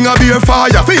of the thing a be a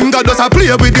fire. Finger does a play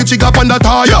with the trigger on the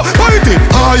tire. Bite it,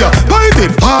 fire.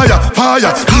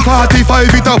 The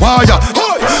 45 it a wire.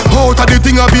 Out of the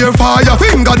thing a be a fire.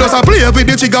 Finger does a play with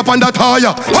the trigger on the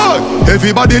tire.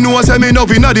 Everybody knows say me no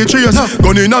inna the trace.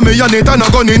 Gun inna me and it and a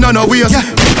gun inna no waist.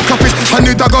 Cap it and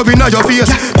it a go inna your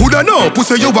face. Coulda know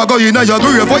pussy you a go inna your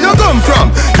grave. Where you come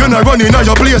from? You not run inna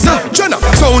your place. Jenna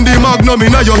sound the magnum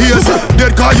inna your ears.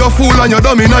 Dead car you fool and you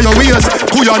dumb inna your waist.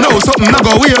 Coulda know something a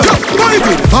go waste. Bite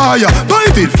it, fire.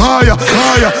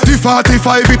 The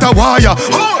 45 it a wire.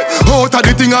 Out of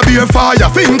the thing a be a fire.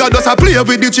 Finger does a play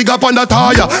with the trigger on the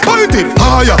tire. Bite it,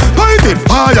 fire.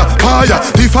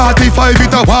 The 45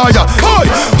 it a wire.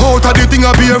 Out of the thing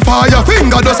a be a fire.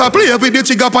 Finger does a play with the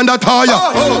trigger on the tire.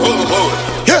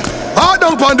 Yeah, hard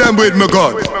down on them with me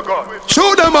gun.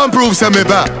 Show them and prove say me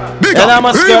back. Bigger,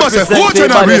 we must have 4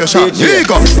 generation. Here you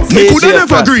go. Me coulda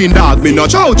never green dog, me no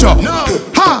chow.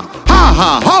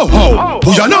 Ha, ho.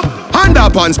 Who you know?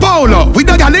 Underpants, Paulo. With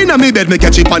the gal inna me bed, me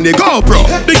catch it on the GoPro.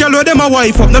 The gal with them a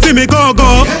wife up, nothing me go.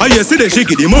 I see the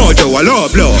shaky the mojo, a low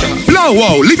blow. Blow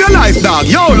wow, live your life, dog,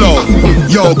 YOLO.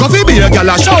 Yo, coffee be a gal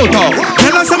a shout out.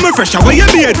 Tell us I'm fresh, where you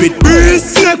made with breeze.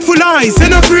 Snake full eyes,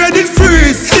 and afraid it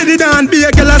freeze. See the down, be a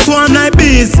gal a swarm like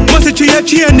bees. Must it tree a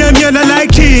chain, them yellow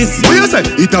like cheese. What you say?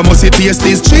 It a must it taste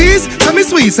this cheese. Tell me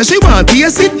sweet, say she want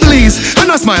taste it please. And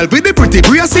I smile with the pretty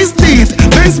braces teeth.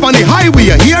 Benz on the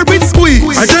highway, hear it squeeze.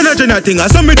 I tell her thing, I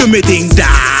saw me do me thing, dog.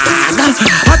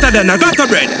 Hotter than a gutter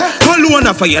bread. Call one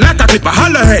for you like a clip a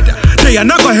holler head. They are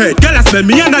not go hurt, girl I smell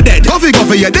me and a dead. Coffee,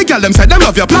 yeah, they girl them say them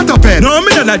love your platter pen. No,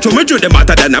 me don't like you, me do them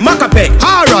hotter than a maca peg.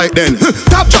 Alright then,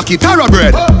 top jockey, tara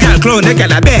bread. Girl clone, they girl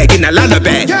a bag in a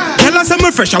lullaby. Girl I say me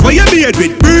fresh, where you made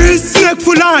with breeze. Snake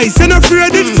full eyes, and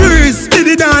afraid it freeze. Did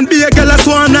it down, be a girl a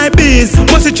swarm like bees.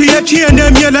 Must it tree a chain,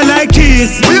 them yellow like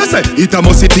cheese. What you say? It a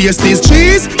must it taste this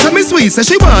cheese. Tell me sweet, say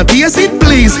she want taste it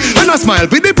please. And I smile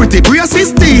with the pretty braces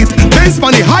teeth. Benz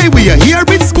on the highway, hear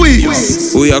it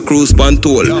squeeze. We a cruise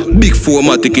control, big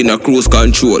 4matic in a cruise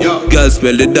control. Girls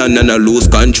smell the dan and a lose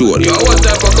control. What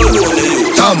type of cologne?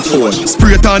 Damn phone,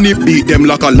 spray it on it, beat them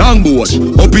like a longboard.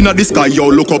 Up in the sky, yo,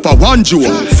 look up a one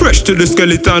jewel. Fresh to the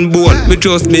skeleton bone. Me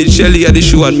just made Shelly at the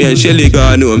show and me and Shelly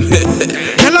gone home.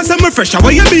 Tell us I'm fresh, how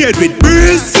you made with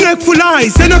breeze? Snake full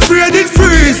eyes, and afraid it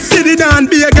freeze. See the down,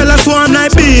 be a girl a swarm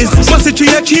like bees. Must it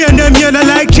tree a chain, them yellow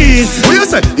like cheese. What you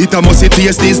say? It a must it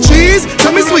taste this cheese.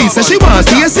 Tell me sweet, so she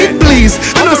wants taste it please.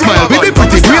 And I smile with the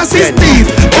pretty braces teeth.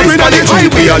 Up in the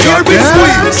highway, I hear it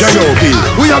squeeze. J.O.P.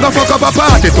 We a go fuck up a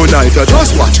party tonight, you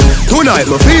just watch. Tonight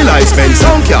me feel I spend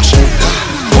some cash.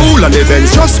 Cool on the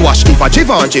Benz, just wash. If a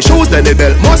Givenchy shoes, then the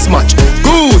belt must match.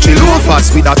 Gucci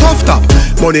loafers with a tough top.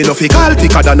 Money no fickle,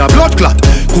 thicker than a blood clot.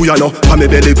 Kuya no, pa me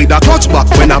belly with a clutch back.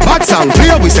 When a bad song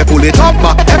clear, we say pull it up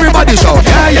back. Everybody shout,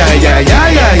 yeah, yeah, yeah, yeah,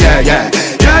 yeah, yeah, yeah.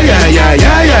 Yeah, yeah, yeah,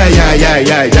 yeah, yeah, yeah, yeah,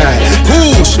 yeah, yeah.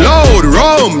 Push, load,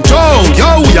 rum, jump,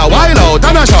 yo, we a wild out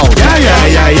and a shout. Yeah, yeah,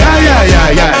 yeah, yeah, yeah, yeah,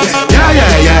 yeah. Yeah,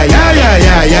 yeah, yeah, yeah, yeah,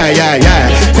 yeah, yeah, yeah, yeah.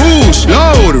 Push,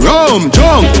 load, rum,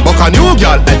 jump. Buck a new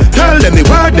girl, tell them the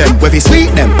word them, where we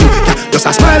sweet them. Just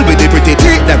a smile with the pretty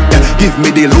teeth them. Give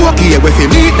me the look here where we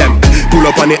meet them. Pull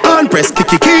up on the hand press,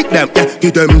 kick them.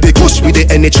 Give them the kush with the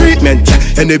any treatment.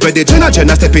 Anybody Jenna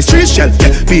step is street shell.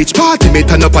 Beach party me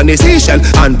turn up on the station.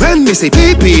 And when me see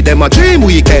PP, them a dream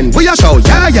weekend. We a show,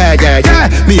 yeah, yeah, yeah, yeah.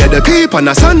 Me and the keep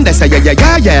on a Sunday, say yeah, yeah,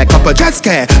 yeah, yeah. Couple jet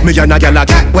scare, me and a girl a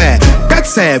get where. Get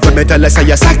safe, when me tell her say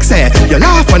you're sexy. You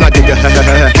laugh when I give you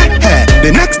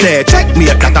The next day, check me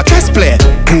at a chess play.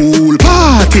 Pool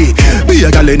party, be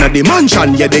a girl in the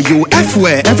mansion, yeah, the UF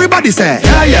way. Everybody say,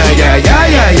 yeah, yeah, yeah, yeah,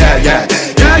 yeah, yeah, yeah.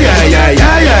 Yeah, yeah, yeah,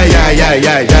 yeah, yeah, yeah, yeah,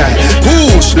 yeah, yeah.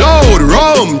 Push, load,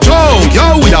 rum, jump,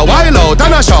 yo, we a wild out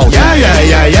and a shout. Yeah, yeah,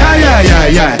 yeah, yeah, yeah, yeah,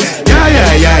 yeah. Yeah,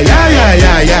 yeah, yeah, yeah, yeah,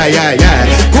 yeah, yeah, yeah, yeah.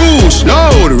 Push,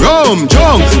 load, rum,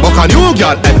 jump, buck a new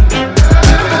girl.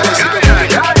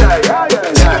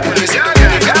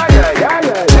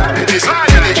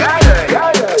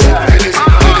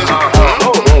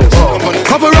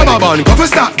 Couple rubber band, couple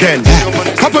stop then.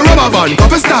 Couple rubber band,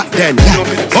 couple stop then.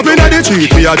 Up in the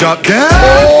street, we a drop then.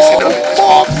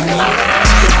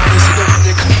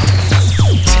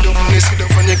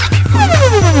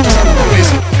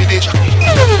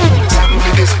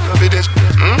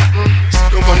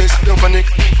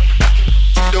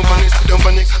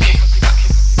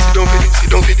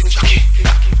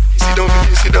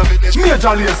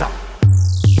 Major laser.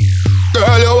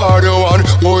 Girl, you are the one,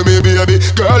 boy, me baby.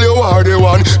 Girl, you are the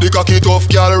one. The cocky tough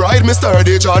girl, ride me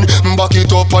sturdy John. Back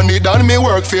it up on it and me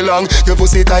work for long. Your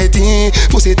pussy tighty,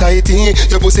 pussy tighty,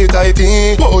 your pussy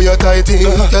tighty. Oh, you tighty.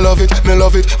 You love it, me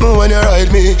love it. When you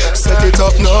ride me, set it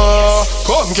up now.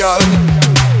 Come, girl.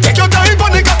 Take your time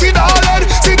on the cocky, darling.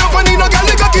 Sit up on it, no girl,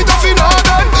 the cocky tough in her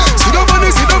bed. Sit up on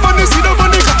it, sit up on it, sit up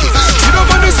on the cocky. Sit up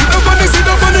on it, sit up on it, sit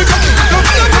up on the cocky. No,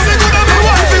 your pussy good and me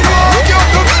want to fuck you.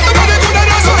 No, your body good and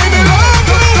that's why me love.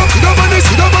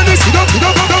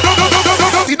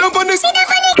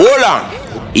 Hold on.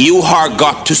 You are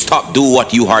got to stop do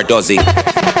what you are doing.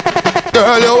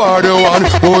 Girl, you are the one,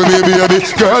 oh me baby.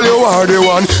 Girl, you are the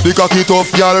one. The cocky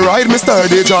tough girl, ride me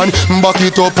sturdy John. Back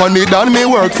it up on it and me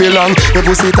work for long. Your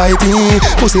pussy tighty,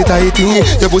 pussy tighty,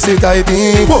 your pussy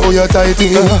tighty. Oh, you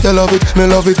tighty. You love it, me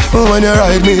love it. When you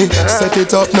ride me, set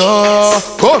it up now.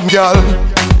 Come, girl.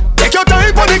 Take your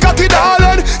time on the cocky,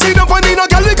 darling. Sit down on it, no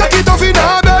girl, the cocky tough in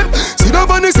her bed. Sit down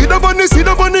on it, sit down on it, sit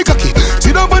down on the cocky.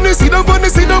 Sit down on it, sit down on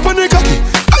it, sit down on the cocky.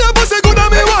 And your pussy good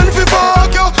and me want fi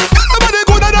fuck you. Your body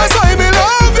good and that's why me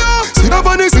love you. Sit down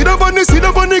on it, sit down on it, sit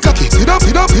down on the cocky. Sit down,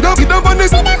 sit down, sit down, sit down on it,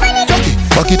 sit down on the cocky.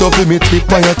 Back it up with me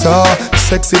tip on your tar.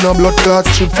 Sexy no blood clot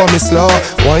strip for me slaw.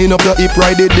 Wind up your hip,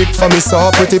 ride the dick for me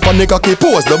saw. Pretty pon the cocky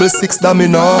pose, 6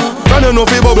 domino. Can you know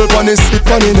fi bubble pon the sit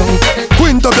pon it now.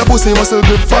 Quint up your pussy muscle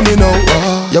grip for me now.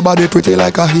 Your body pretty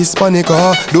like a Hispanic.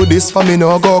 Do this for me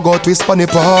now, go twist pon the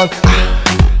pole.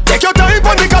 Take your time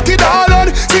pon the cocky,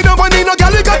 darling. Sit down pon it, no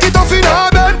girl, the cocky tough in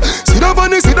her bed. Sit down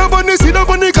pon it, sit down pon it, sit down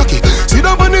pon the cocky. Sit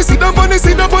down pon it, sit down pon it,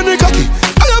 sit down pon the cocky.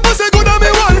 And your pussy good and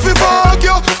me want fi fuck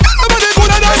you. Your body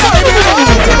good and that's why me love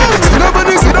you. Sit down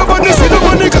pon it, sit down pon it, sit down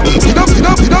pon the cocky. Sit down, sit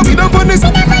down, sit down, sit down pon it.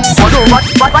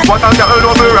 What a girl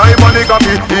love me right pon the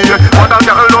cocky. Yeah, what a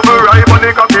girl love me right pon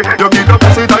the cocky. You keep your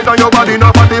pussy tight and your body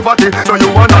not fatty. So you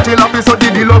want to chill happy, so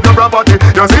did you love your property?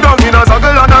 You sit down in a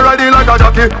circle and I ride it like a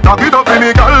jockey. Knock it up for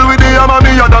me, girl, with the hammer,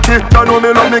 me a ducky. You know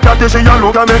me love me catty, she a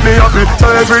look and make me happy. So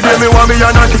every day me want me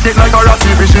and I kick it like a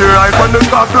ratty. Be she right on the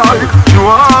cock like she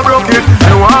want broke it,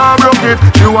 she want broke it,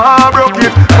 she want broke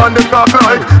it. On the cock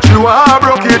like she want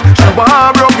broke it, she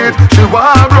want broke it, she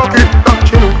want broke it.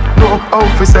 She know, no. how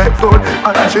fi set good,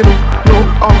 and she know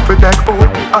how fi take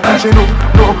hold, and she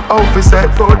know how fi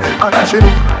set good, and she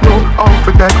know how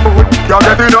fi take hold. Can't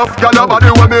get enough, girl, your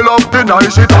body when me love tonight,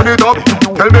 she turn it up.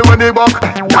 Tell me when they buck,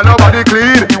 girl, your body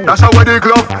clean, dash away the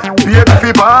glove. Baby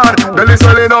fi bad, belly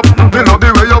swelling up. Me love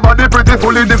the way your body pretty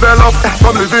fully developed.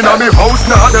 From living at me house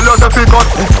now, tell you to pick up.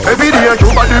 Every day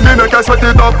your body me make you sweat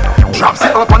it up. Drop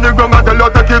it up on the ground and tell you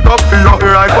take it up. Feel up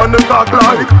right on the cock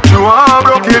like she want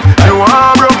broke it, she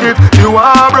want broke it, she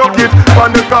want broke it. On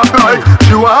the cock like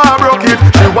she want broke it,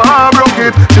 she want broke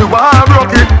it, she want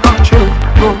broke it. She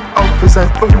know how fi set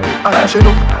good, and she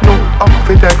know how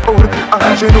fi take hold,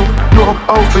 and she know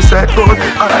how fi set good,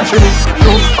 and she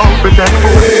know how fi take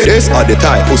hold. This are the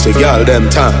type pussy girl them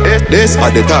time. This are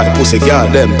the type pussy girl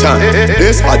them time.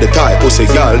 This are the type pussy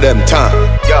girl them time.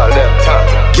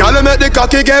 Girl make the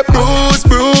cocky get bruised,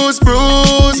 bruised,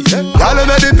 bruised. Girl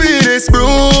make the penis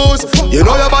bruised. You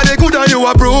know your body good and you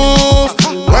approve.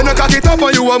 When you cock it up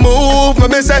and you a move, when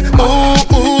me say ooh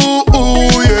ooh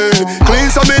ooh yeah. Clean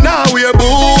so me now wear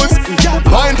boots.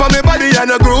 Wine for me body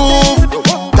and a groove.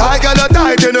 Tight girl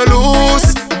tight and a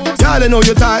loose. Girl, I know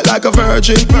you tight like a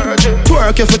virgin.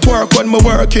 Twerk if you twerk when me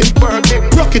working.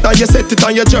 Rock it and you set it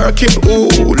and you jerking.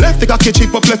 Ooh, left the cocky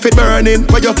cheap up, left it burning.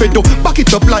 What you fit do? Back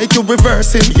it up like you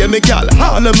reversing. Yeah, me gal,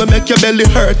 all of me make your belly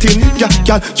hurting.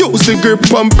 Gal, use the grip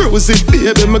and bruise it.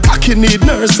 Baby, me cocky need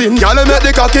nursing. Gal, I make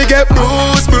the cocky get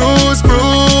bruised, bruised,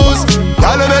 bruised.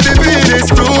 Gal, I make the penis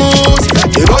bruised.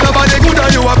 You know your body good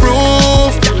and you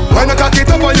approve. When you cock it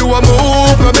up and you a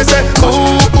move, let me say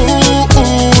ooh, ooh,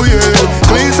 ooh, yeah.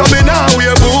 Clean so me now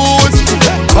wear boots.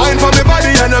 Fine for me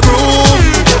body and a groove.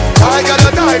 I got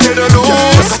a tight in the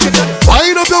loose.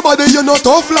 Wind up your body, you're not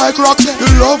tough like rock. The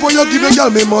love when you give me, girl,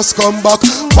 me must come back.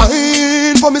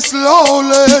 Wind for me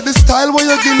slowly, the style when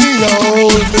you give me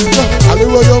out. And the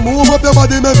way you move up your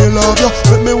body, make me love you.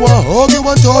 Make me want hug you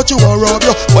and touch you and rub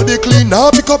you. Body clean now,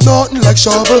 pick up nothing like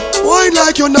shovel. Wine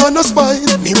like you're not no spine.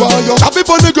 Me want you tap it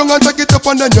on the ground and take it up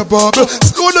and then you bubble.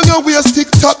 Slow down your waist,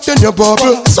 tick tock, then you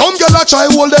bubble. Some girl a try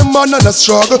hold them man and a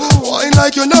struggle. Wine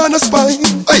like you're not no spine.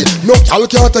 Hey, no girl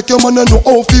can't take your man and no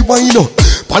how fi wine.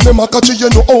 Pan them a catch you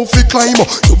know how fi climb.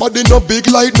 Your body no big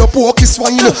like no pokey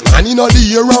swine. And inna the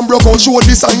air and broke out show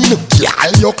the sign.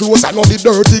 Girl, your clothes are not the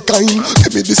dirty kind.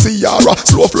 Give me the Ciara,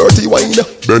 slow flirty wine.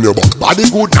 Bend your back, body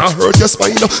good now hurt your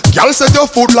spine. Girl, set your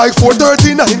foot like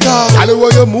 439. Girl, the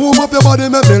way you move up your body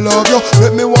make me love you.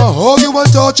 Make me want hug you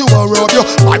and touch you and rub you.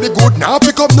 Body good now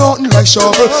pick up nothing like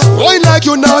shovel. Wine like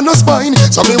you now no spine.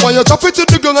 So me want you chop it to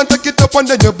the ground and take it up and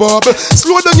then you bubble.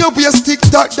 Slow down your waist, tick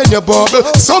tock, then you bubble.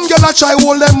 Some girl a try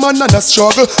hold them man and a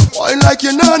struggle. Wine like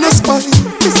you now no spine.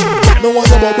 No want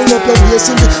you bubble up your waist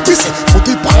in me. Me say, put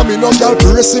it on me, no girl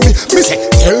pressing me. Me say,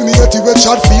 tell me that you will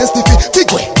chat face the feet.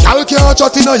 Figure, girl can't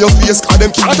chat in your face, cause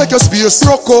them can't take your space.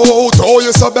 Rock out, oh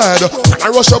you so bad. When I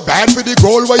rush your bad for the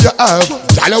goal where you have.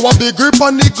 Girl, you want the grip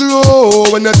and the glow.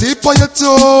 When you tip on your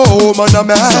toe, man I'm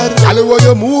mad. Girl, when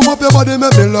you move up your body,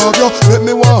 make me love you. Make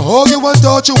me want hug you and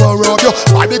touch you and rub you.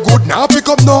 Body good now, pick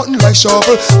up nothing like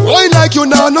shovel. Wine like you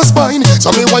now no spine.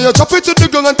 So me want you chop it to the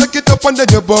ground and take it up and then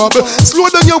you bubble. Slow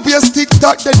down your waist, tick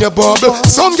tock, then you bubble.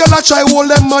 Some girl a try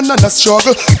hold them man and a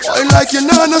struggle. Wine like you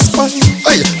now no spine.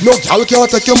 Hey, no girl can't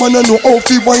take your man and no how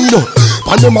fi wine.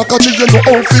 And them a catch you know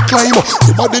how fi climb.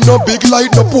 Your body no big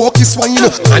like no pokey swine.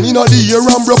 And inna the air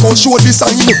and broke out show the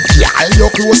sign. Yeah,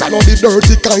 your clothes are not the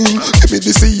dirty kind. Give me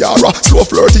the Ciara, slow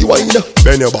flirty wine.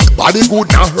 Bend your back, body good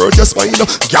now hurt your spine.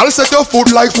 Girl set your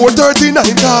foot like 439.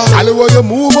 Girl, the way you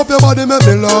move up your body make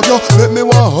me love you. Make me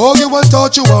want hug you and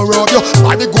touch you and rub you.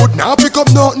 Body good now pick up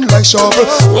nothing like shovel.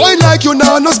 Wine like you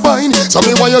now no spine. So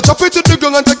me want you chop it to the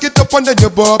ground and take it up and then you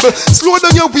bubble. Slow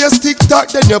down your waist, tick tock,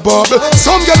 then you bubble.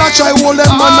 Some girl a try hold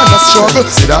them man and a struggle.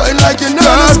 Wine like you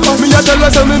now no spine. Me a tell her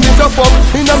say me miss a fuck.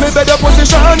 Inna me better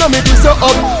position and me kiss her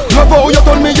up. Love how you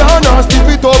turn me on and stiff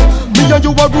it up. Me and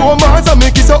you a romance and me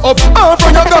kiss her up. And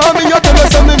from your girl me a tell her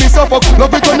say me miss a fuck.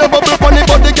 Love it when you bubble pon the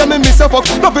body, girl me miss a fuck.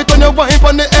 Love it when you wine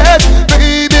pon the head,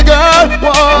 baby girl.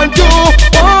 Want you,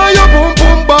 why you boom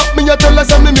boom back? Me a tell her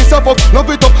say me miss a fuck.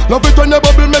 Love it up, love it when you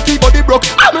bubble make your body broke.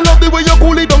 I me love the way you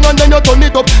cool it down and then you turn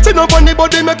it up. Sit up on the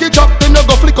body make it drop, then you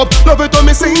go flick up. Love it when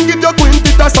me sing it your quint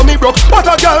it as so me broke. What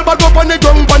a girl bad up on the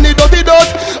ground pon the dirty dirt.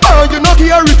 Oh you not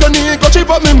here it on the got you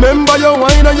but me remember your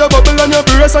wine and your bubble and your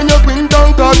brace and your quint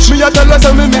and touch. Me a tell her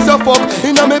say me miss a fuck.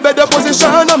 Inna me better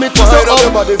position and me twist her up.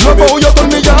 Love how you turn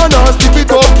me on and stick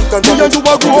it up. Me and you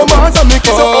a romance and me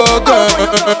kiss her up.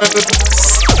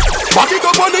 Back it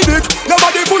up on the dick, your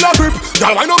body full of grip.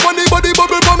 Girl, wind up on the body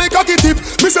bubble for me cocky tip.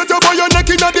 Me set you by your neck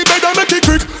inna the bed and make it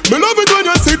quick. Me love it when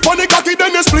you sit on the cocky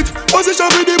then you split. Position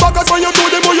with the back as when you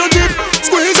throw them on your dip.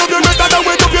 Squeeze up your neck.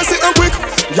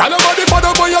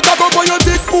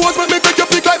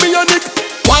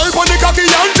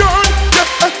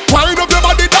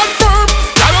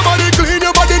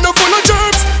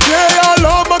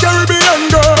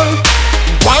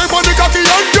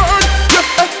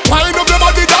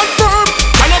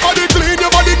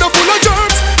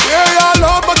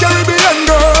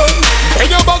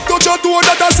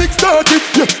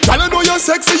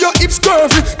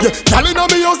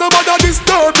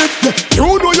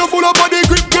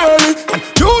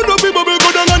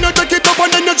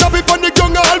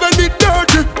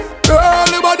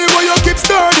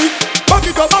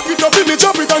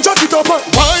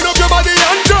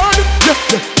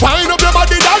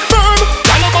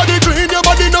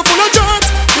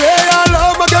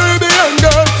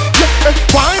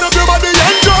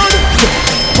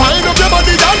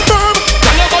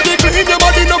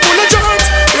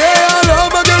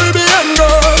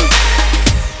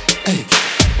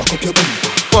 up your bumper.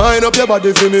 Wind up your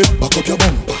body for me, back up your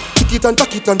bumper. Kick it and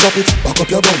tack it and drop it, back up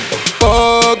your bumper.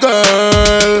 Oh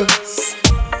girl,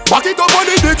 back it up on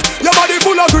the dick, your body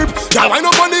full of grip. Girl, wind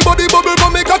up on the body bubble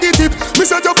for me cocky tip. Me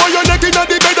set you for your neck in the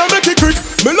bed and make it quick.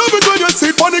 Me love it when you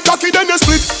sit on the cocky then you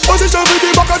split. Position with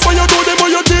the back as when you do them on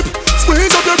your tip.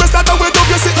 Squeeze up your breast that wet up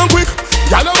you sitting quick.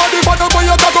 Girl, your body fat up on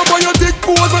your cock up on your dick.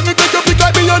 Pose when me take your pick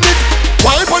like me your dick.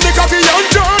 Wind on the cocky and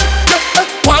turn.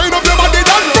 Wind up your body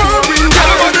that firm. Girl,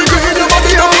 your body green, your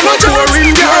body down in a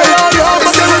pouring girl.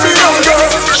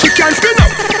 She can't spin up.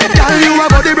 Girl, you a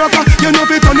body broker. You know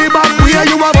fi turn it back. Where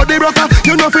you a body broker.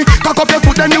 You know fi cock up your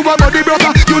foot and you a body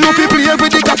broker. You know fi play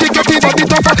with the cocky, get the body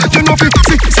tougher. You know fi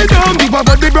sit down, you a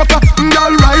body broker.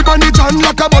 Girl, ride on the chan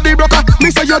like a body broker. Me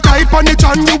say you tight on the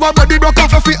chan, you a body broker.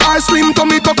 Fi ass slim to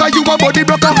me tucker, you a body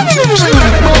broker. She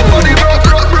like body broke.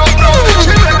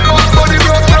 She like body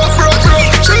broke.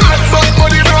 She like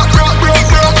body broke.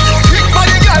 Kick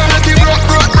body girl, let it broke.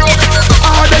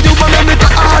 Harder you wanna make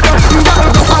it harder. Girl,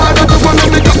 go harder, you wanna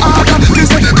make it harder. Me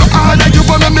say go harder, you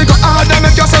wanna make it harder.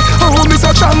 Make you say, oh me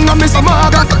so strong and me so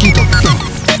maga.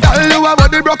 Girl, you a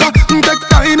body broker. Take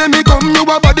time and me come, you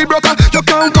a body broker. You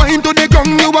can't go into the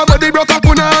ground, you a body broker.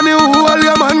 Puna me hold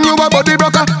your man, you a body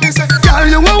broker. Girl,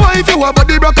 you a wife, you a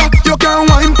body broker. You can't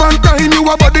wine pan time, you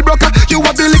a body broker. You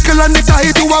a the little and the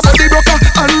tight, you a body broker.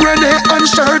 And Renee and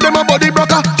Cher, them a body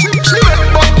broker. She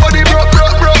make body broke.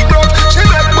 She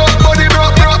make body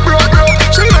broke.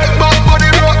 She make body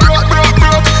broke.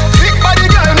 Big body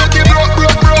girl make it broke.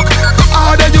 Go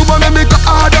harder, you wanna make it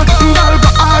harder. Girl, go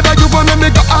harder, you wanna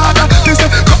make it harder. They say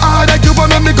go harder, you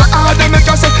wanna make it harder. Make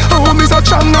her say, oh me so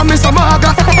strong and me so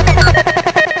maga.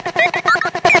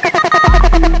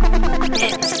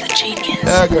 It's the genius.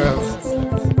 Yeah, girl.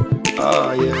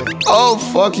 Oh yeah. Oh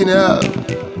fucking hell.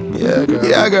 Yeah, girl.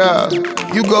 Yeah, girl.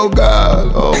 You go,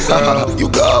 girl. Oh, girl. You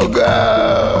go,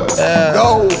 girl. Yeah.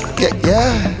 Go.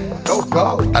 Yeah. Go.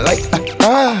 I like that.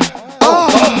 Yeah.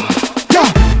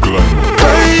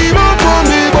 Climb up on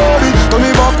me body. Turn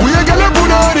me back. We a girl up on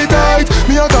the tight.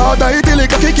 Me a got tight till it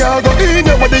can't go in.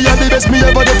 Yeah, what the best me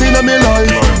ever get in my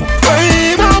life.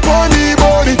 Climb up on me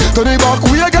body. Turn me back.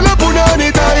 We a girl up on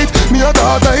the tight. Me a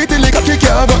got tight till it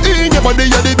can't go in. Yeah, what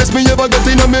the best me ever get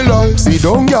in my life. See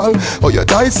down, girl. Oh, you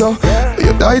tight so.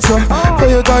 You tight so. Oh,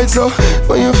 you tight so.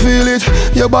 When you feel it,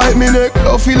 you bite me neck.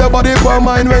 Don't feel your body for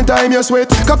mine when time you sweat.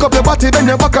 Cock up your body, bend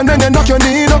your back and then you knock your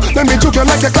knee. Let me choke you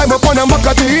like you climb up on a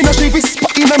macadina. She whisper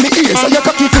in my ear so your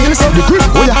cocky feels so. The grip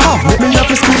oh you have, make me have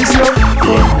to squeeze you.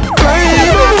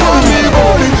 Climb up on me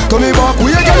body. Turn me back,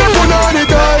 we a girl up on the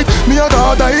tight. Me a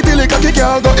got tight till the cocky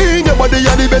can't go in. Your body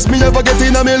are the best me ever get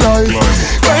in my life.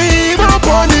 Climb up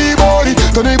on the body.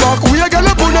 Turn me back, we a girl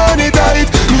up on the tight.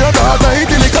 Me a got tight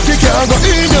till the cocky can't go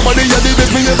in. Your body are the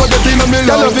best me ever get in my life.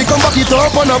 Girl, if you come back it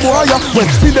up on a boy, when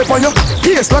me dey on your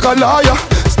case like a liar.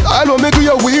 I don't make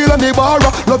you a wheel and the bar.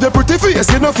 Love your pretty face,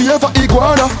 you no fear for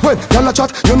iguana. When y'all a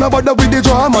chat, you no bother with the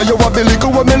drama. You a the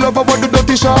little one me love about the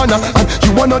dirty shana. And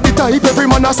you wanna the type every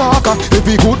man a soccer.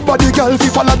 Every good body girl fi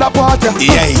follow the party.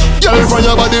 Yeah. Girl from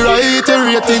your body right,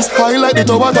 your ratings high like the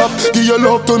tower top. Give your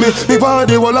love to me want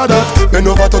the whole of that. Bend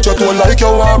over touch your toe like you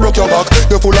want broke your back.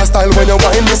 You full of style when you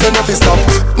whine, me say nothing stop.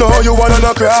 No you wanna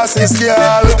no crosses,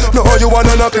 girl. No you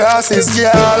wanna no crosses,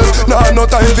 girl. No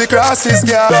time for crosses,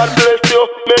 girl. God bless you.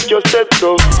 Make your step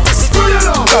so.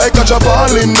 Like a chop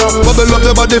all in now. Bubble up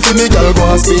your body for me, girl, go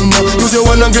and spin now. Use your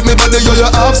one and get me body, you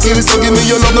have skills. So give me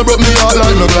your love, no broke me heart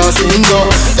like no glass window.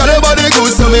 Girl, your body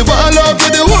good, so me fall up to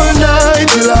the one night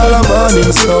till all the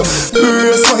morning so.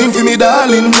 Brace wine for me,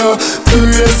 darling, no.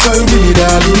 Brace wine for me,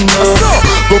 darling, no.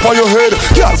 Go on your head,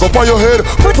 girl, go on your head.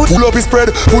 Pull up his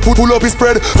spread, pull up his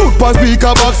spread. Foot past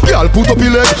speaker box, girl, put up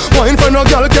your leg. Wine for no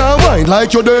girl, can't wine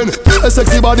like you then. A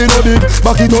sexy body no big,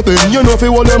 back it up then. You know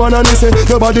fi hold them man and they say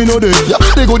your body no dead. Your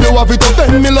body good, you have it up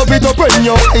then. Me love it up when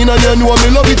you wine and you know me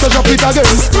love it so drop it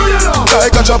again.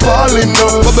 Like a chop all in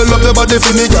now. Bubble up your body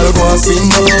for me, girl, go and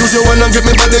spin now. Use your one and get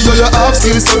me body, you have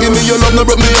skills. So give me your love, no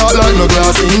broke me heart like no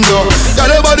glass window. Girl,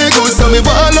 your body good, so me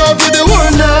fall up to the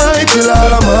one night till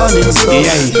all the morning so.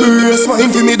 Brace wine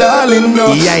for me, darling,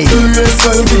 no. Brace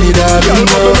wine for me, darling,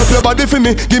 no. Bubble up your body for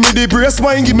me, give me the brace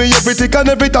wine, give me every tick and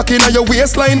every tack in your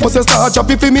waistline. Cause you start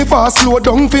chopping for me fast, slow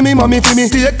down for me, mommy for me.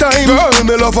 Take time, girl,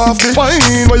 me love off the wine.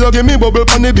 When you give me bubble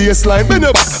on the baseline, bend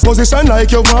your back, position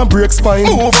like you want break spine.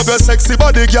 Move up your sexy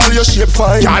body, girl, your shape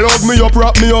fine. Girl, hug me up,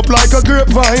 wrap me up like a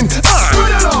grapevine.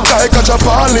 Like a chop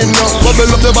all in now.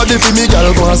 Bubble up your body for me, girl,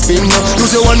 go and spin now.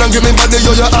 Use your one and give me body,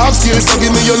 you have skills. So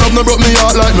give me your love, love no broke me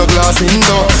heart like no glass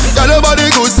window. Got your body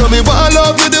good, so me want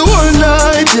love you the whole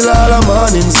night till all the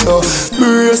morning. So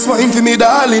brace wine for me,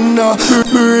 darling.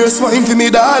 Brace wine for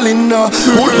me, darling.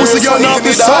 Good pussy girl now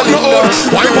fi suck my own.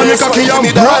 Wine pon the cocky and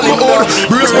broke my own.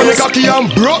 Brace pon the cocky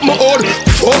and broke my own.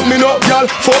 Fuck me up, girl,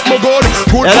 fuck my god.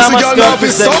 Good pussy girl now fi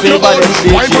suck my own.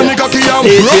 Wine pon the cocky and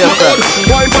broke my own.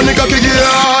 Wine pon the cocky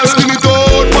girl, skin it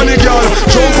out pon the girl,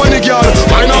 jump pon the girl.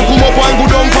 Wine and come up and go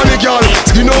down pon the girl.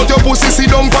 Skin out your pussy, sit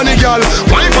down pon the girl.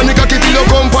 Wine pon the cocky till you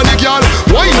come pon the girl.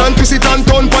 Wine and piss it and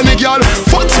turn pon the girl.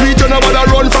 Fuck sweet, you never bother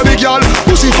run from the girl.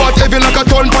 Pussy fat heavy like a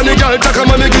ton pon the girl. Take a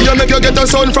man give you make you get a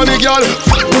son from the girl.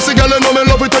 Fat pussy girl, you know me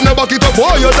love it when you back it up.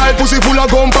 Oh, your tight pussy full of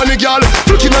gum pon the girl.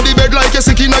 Looking at the bed like you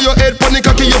sick in your head pon the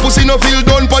cocky. Your pussy no feel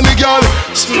done pon the girl.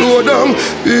 Slow down,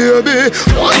 baby.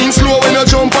 Wine slow when you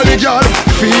jump pon the girl.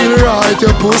 Feel right,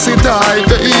 your pussy tight,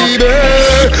 baby.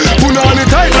 Put on the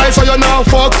tight like so you now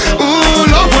fuck. Ooh,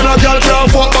 love when a girl can't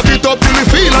fuck. Back it up till you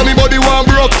feel anybody want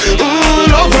broke.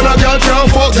 Ooh, love when a girl can't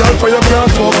fuck. Girl, for you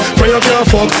can't fuck, for you can't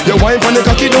fuck. Your wine pon the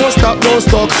cocky don't stop, don't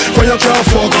stuck. For you can't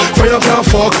fuck, for you can't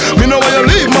fuck. Me know why you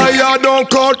leave my yard don't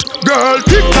cut. Girl,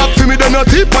 tick tock for me then you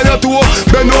tip on your toe.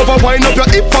 Bend over, wind up your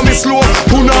hip for me slow.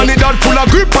 Put on the that full of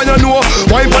grip on your know.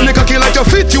 Wine pon the cocky like you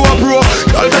fit you a bro.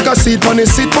 Girl, take a seat pon the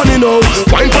now.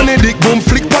 Wine pon the dick, boom,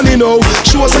 flick pon the now.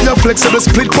 Show us how you flexible,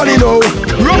 split pon the now.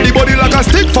 Rub the body like a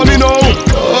stick for me now.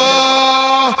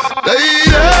 Oh,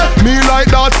 lady, me like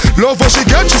that. Love what she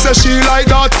get, she say she like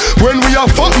that. When we a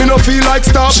fuck, me no feel like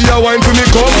stop. She a wine for me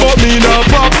come, but me not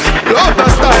pop. Love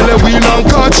that style, the wheel and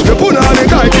catch. You put on the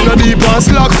tight in a deep and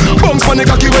slack. Bounce pon the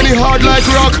cocky when it hard like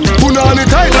rock. Put on the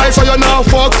tight like so you not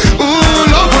fuck. Ooh,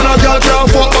 love when a girl can't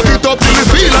fuck. Back it up till you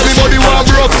feel like the body want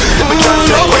broke. Ooh,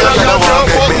 love when a girl can't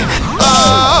fuck.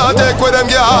 Take with them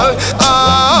girl.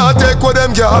 Take with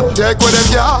them girl. Take with them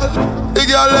girl. The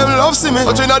girl them love see me.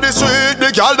 Touching at the street,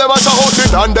 the girl them a shout me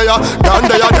down there, down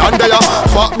there, down there.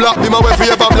 Fat black, me my way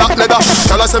favor black leather.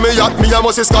 Girl a say me yacht, me a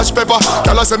must scotch pepper.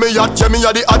 Girl a say me yacht, yeah me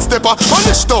a the hot stepper.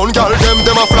 Punish town girl,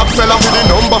 them a flap fella. For the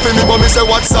number for me, but me say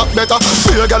what's up better.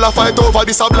 Beer girl a fight over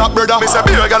this a black brother. Me say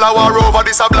beer girl a war over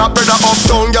this a black brother.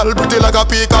 Uptown girl pretty like a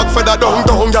peacock feather.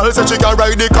 Downtown girl say she can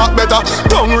ride the cock better.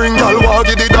 Tongue ring girl walk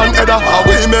it down header.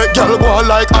 We make girl go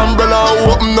like umbrella.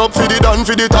 Open up for the down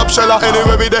for the top sheller.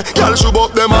 Anyway we there, girl shoot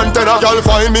up them antenna. Girl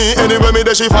find me anyway me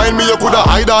there she find me. You coulda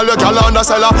hide all your girl on the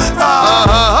cellar.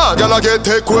 Girl a get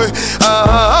take away.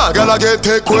 Girl a get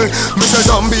take away. Me say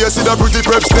zombie see the pretty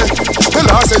preps there. Tell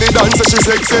her say the dancer she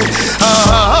sexy.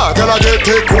 Girl a get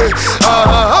take away.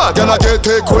 Girl a get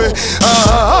take away.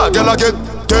 Girl a get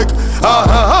take.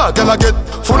 Girl a get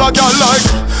full of girl like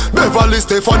Beverly,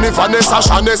 Stephanie, Vanessa,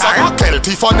 Shanessa, Raquel,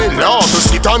 Tiffany. Love to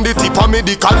sit on the tip of me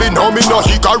dickily. No me no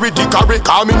hickory dickory.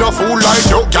 Call me no fool like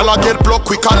no. Girl a get blocked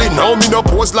quickly. No me no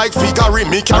pose like Figari.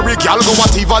 Me carry girl go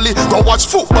at Tivoli. Go watch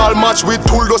football match with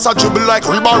Tuldos a dribble like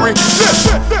Ribari.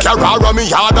 Carrara me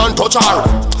hard and touch her.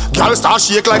 Girl start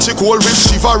shake like she cold with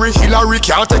shivery. Hillary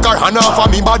can't take her hand off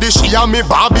of me body. She and me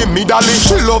Barbie midali.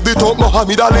 She love the top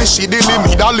Muhammad Ali. She dilly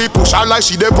midali. Push her like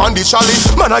she dey on the chally.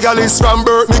 Man a girl is from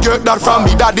birth. Me get that from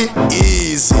me daddy.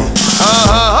 Easy.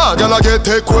 Girl a get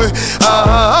take away.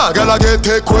 Girl a get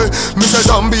take away. Me say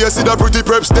zombie see the pretty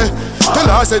preps there. Tell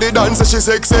her say the dancer she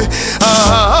sexy.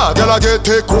 Girl a get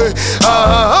take away.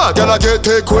 Girl a get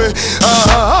take away.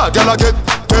 Girl a get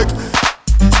take.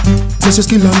 Say she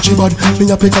skill and she bad. Me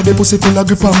a pick up the pussy full of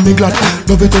grip and me glad.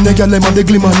 Love it when the girl them have the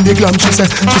glim and the glam. She say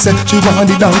she want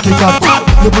the donkey cat.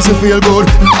 Your pussy feel good,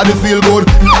 I dey feel good,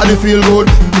 I dey feel good.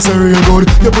 Me say real good.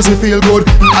 Your pussy feel good,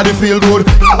 I dey feel good,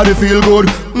 I dey feel good.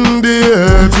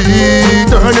 Baby,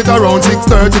 turn it around.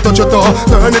 6:30 touch your toe.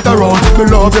 Turn it around. Me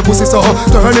love your pussy so.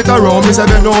 Turn it around. Me say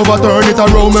bend over. Turn it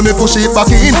around. Me push it back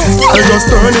in. I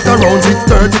just turn it around.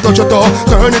 6:30 touch your toe.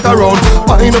 Turn it around.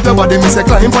 Wind up your body. Me say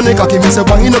climb on the cocky. Me say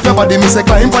wind up your body. Me say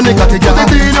climb on the cocky, get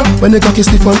it in. When the cocky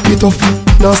stiff and it off,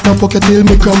 now stop pocket till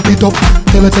me cramp it up.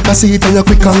 Tell her take a seat and you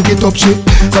quick and get up shit.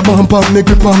 The bump on me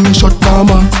grip on me shut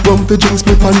calmer. Rum the drinks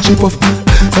me and chip off.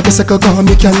 Like a second car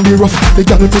me can be rough. The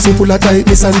girl pussy full of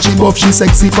tightness and she buff. She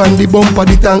sexy pan the bumper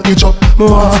the tank it up.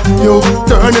 You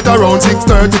turn it around.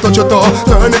 6:30 touch your toe.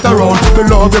 Turn it around. Me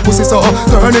love your pussy so.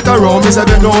 Turn it around. Me say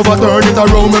bend over. Turn it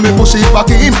around. Me push it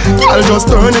back in. Girl just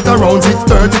turn it around.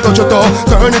 6:30 touch your toe.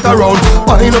 Turn it around.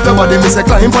 Wind up your body. Me say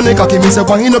climb on the cocky. Me say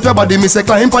wind up your body. Me say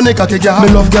climb on the cocky, girl.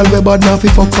 Me love girl we bad now fi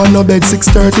fuck on no bed.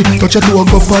 6:30 touch your toe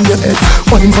go on your head.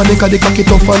 Wind on the cocky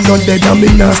tough and not dead. And me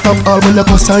nah stop all when you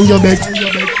cuss on your bed.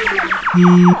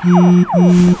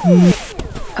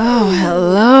 Oh,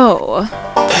 hello.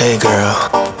 Hey girl,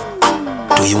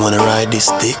 do you wanna ride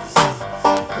this dick?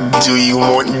 Do you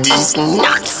want these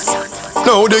nuts?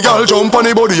 Now the girl jump on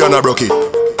the body and I broke it.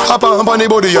 Hop on the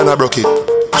body and I broke it.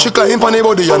 She climb on the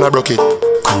body and I broke it.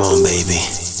 Come on, baby.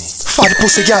 Fat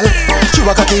pussy gal, you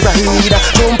a cocky rider.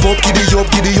 Jump up, giddy up,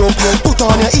 giddy up. Put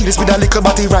on your heels with a little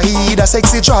body rider.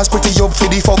 Sexy dress, pretty up for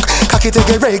the fuck. Cocky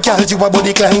take a break, gal, you a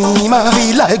body climber.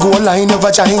 Feel like gold line your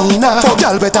vagina. Fuck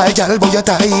gal, but I gal, boy you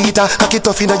tighter. Cocky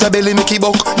tough inna your belly, make it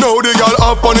buck. Now the gal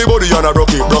up on the body and I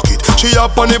broke it, broke it. She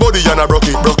up on the body and I broke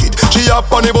it, broke it. She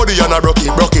up on the body and I broke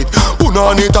it, broke it. Put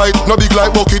on it tight, no big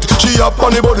like bucket. She up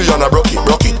on the body and I broke it,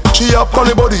 broke it. She up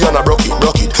on the body and I broke it,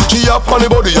 broke it. She up on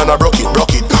the body and I broke it,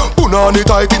 broke it. Put on it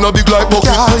tight, it no big like bucket.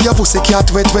 Girl, your pussy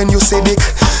cat wet when you say dick.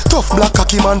 Tough black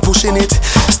cocky man pushing it.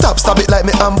 Stab it like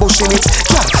me ambushing it.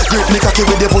 Girl, grip me cocky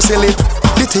with your pussy lip.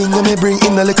 The thing you me bring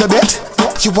in a little bit.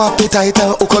 You up the tight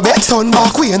and hook a bet. Turn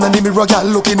back way and the mirror girl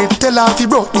looking it. Tell her if you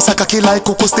broke this a cocky like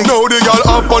cocoa stick. Now the girl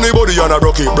up on the body and I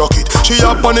broke it, broke it. She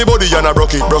up on the body and I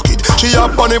broke it, broke it. She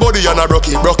up on the body and I broke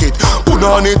it, broke it. Put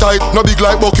on it tight, no big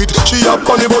like bucket. She up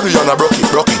on the body and I broke it,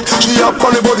 broke it. She up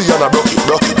on the body and I broke it,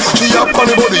 broke it. She up on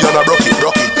the body and I broke it,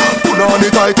 broke it. Put on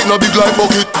it tight, no big like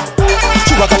bucket.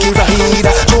 You a cocky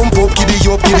rider, jump up, giddy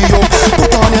up, giddy up.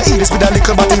 Put on your heels with a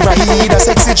little body rider.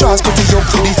 Sexy dress, pretty up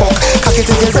for the fuck. Cocky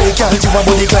take a break, girl, you a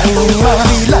body climber.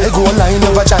 Feel like gold line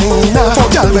your vagina.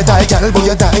 Fuck girl, but I girl,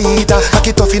 boy you tighter.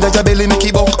 Cocky tough inna your belly, make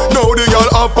it buck. Now the girl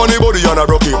up on the body and I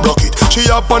broke it, broke it. She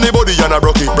up on the body and I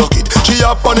broke it, broke it. She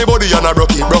up on the body and I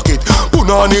broke it, broke it. Put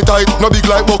on it tight, no big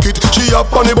like bucket. She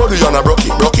up on the body and I broke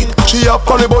it, broke it. She up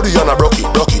on the body and I broke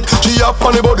it, broke it. She up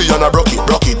on the body and I broke it,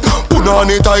 broke it. Put on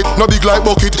it tight, no big like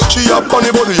bucket. She up on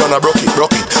the body and I broke it,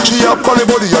 broke it. She up on the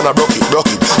body and I broke it,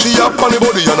 broke it. She up on the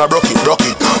body and I broke it, broke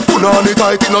it. Put on it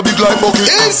tight, no big like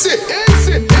bucket. Easy,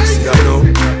 easy, easy. I know.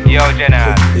 Yo,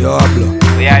 General. Yo, hablo.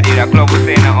 We are the club who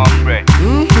say no hombre.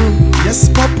 Yes,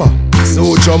 Papa.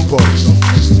 So jump up.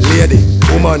 Lady,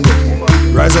 woman,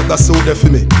 rise up that soul there for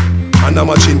me. And that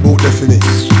machine boot there for me.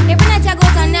 Every night I go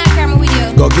to a camera with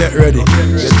you. Go get ready.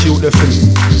 Get cute there for me.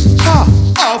 Ha!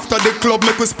 After the club,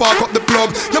 make we spark up the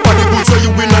plug. Your body good so you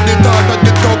win at the dark at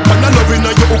the top. And I love it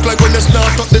now you hook like when you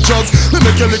start up the drugs. Me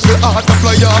make your little heart to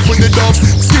fly off with the doves.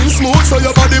 Skin smooth so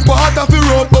your body part of the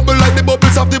road. Bubble like the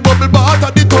bubbles of the bubble bath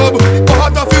at the tub.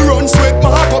 Part of the run, sweat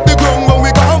mark up the ground. When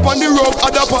we camp on the rope,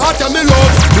 other part of me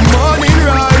love. The morning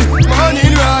ride,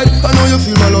 morning ride. I know you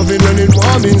feel my loving when it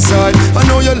warm inside. I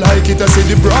know you like it, I see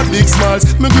the broad big smiles.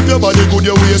 Me grip your body good,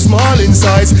 your waist small in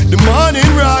size. The morning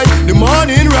ride, the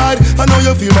morning ride. I know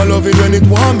you feel my loving when it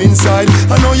warm inside.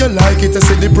 I know you like it, I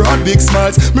see the broad big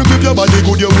smiles. Me grip your body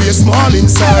good, your waist small in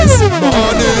size.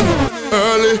 Morning,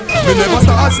 early, me never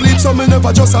start sleep, so me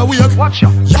never just awake. Watch ya.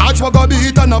 Yards wag a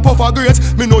beat and a puff a great.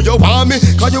 Me know you want me,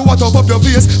 cause you want up your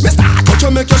face. Me start touch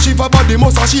you, make your shiver, body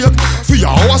must a shake. For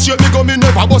your hours straight, me go, me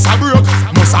never bust a break.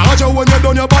 Massage you when you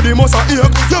done, your body must a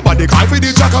ache. Your body call for the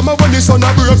jack, and when the sun a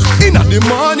break. In the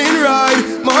morning ride,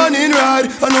 morning ride.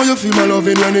 I know you feel my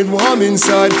loving when it warm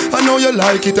inside. I know you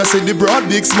like it, I see the broad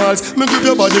big smiles. Me grip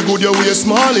your body good, your waist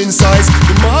small in size.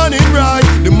 The morning ride,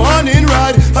 the morning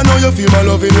ride. I know you feel my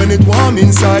loving when it warm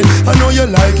inside. I know you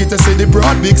like it, I see the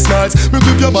broad big smiles. Me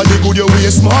grip your body good, your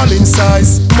waist small in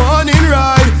size. Morning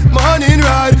ride, morning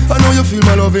ride. I know you feel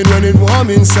my loving when it warm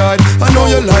inside. I know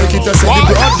you like it, I see the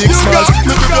broad big smiles.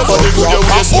 Me grip your body good, your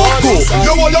waist small in size.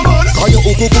 You want your man? And your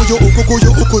uku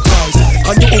tight.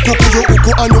 And your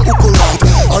uku and your uku right.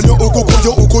 And your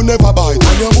uku never bite.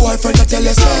 And your boyfriend a tell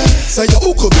us say your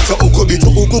uku bit, your uku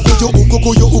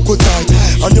tight.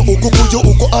 And your uku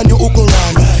and your uku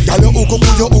right. And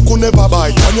your uku never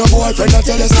bite. And your boyfriend a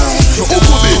tell us your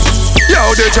uku bit. Yo,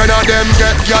 the trend of them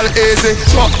get girl easy.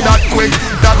 Fuck that quick,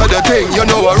 that's the thing. You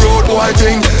know a road boy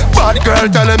thing. Bad girl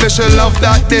telling me she love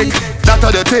that dick.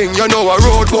 That's the thing, you know a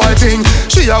road boy thing.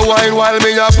 She a wine while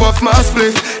me a puff my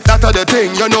spliff. That's the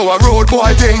thing, you know a road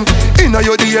boy thing. Inna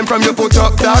your DM from you put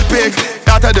up that pic.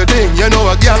 That's the thing, you know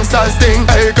a gangster's thing.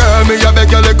 Hey girl, me a beg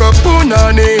you like a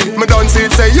punani. Me done see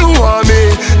it say you want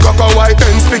me. Coco white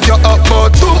and pick you up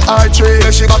but 2 or 3.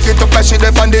 She back it up and she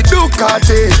dip on the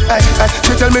Ducati. Hey,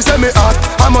 she tell me say me hot,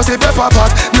 I must say pepper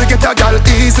pot. Me get a gal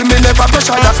easy, me never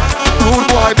pressure that. Rude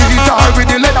boy beat her with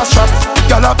the leather strap.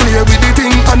 Gal a play with the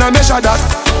thing and I measure that.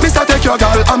 Mister take your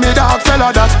gal and me dog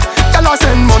fella that. Gal a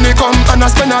send money come and I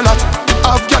spend a lot.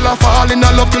 Have gal a fall in a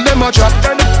love till them a drop.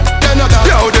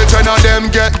 Yo, the trend of them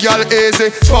get gal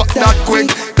easy. Fuck that quick,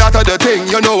 that's the thing,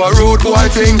 you know a rude boy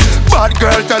thing. Bad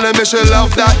girl telling me she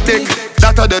love that dick.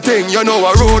 That's the thing, you know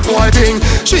a rude boy thing.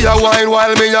 She a wine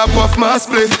while me a puff my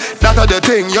spliff. That's the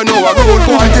thing, you know a rude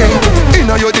boy thing.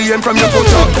 Inna your DM from you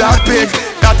put up that pic.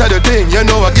 That's the thing, you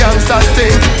know a gangster's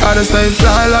thing. I just stay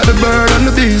fly like the bird and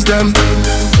the bees them.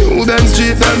 You them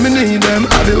street and me need them.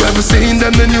 Have you ever seen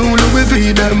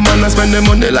and I spend the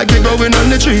money like it growing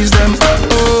on the trees them.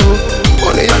 Oh,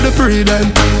 money at the pre them.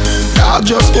 I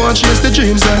just want to chase the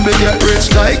dreams them. They get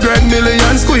rich like Greg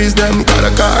Million, squeeze them. Got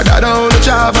a car that I only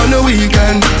drive on the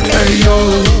weekend. Hey yo,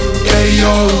 hey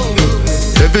yo.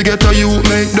 If you get a youth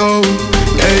make dough.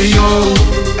 Hey yo,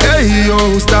 hey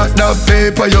yo. Start that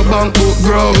paper, your bank book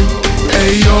grow.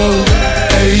 Hey yo,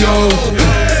 hey yo.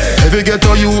 If you get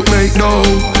a youth make dough.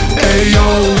 Hey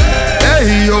yo,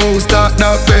 hey yo. Start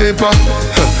that paper.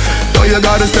 Now you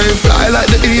gotta stay fly like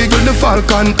the eagle, the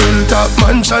falcon. Hilltop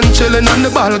mansion, chillin' on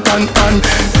the balcony. And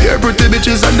here pretty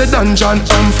bitches on the dungeon.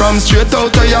 I'm from straight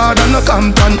out the yard and a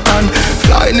Compton. And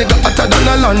fly nigga hotter than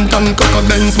a lantern. Coca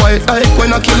Benz white like when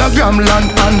a kilogram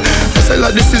land. And I say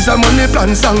like this is a money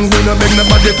plan song. We no beg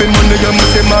nobody for money, you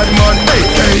must be mad man. Hey,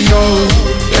 hey yo,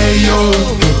 hey yo.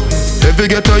 If you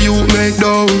get a youth make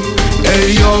dough.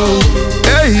 Hey yo,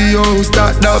 hey yo.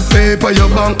 Start that paper, your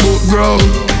bank book grow.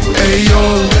 Hey yo,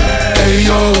 hey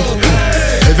yo.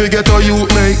 If you get a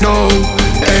youth make dough.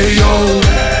 Hey yo,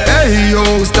 hey yo.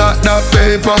 Start that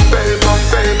paper, paper,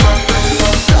 paper,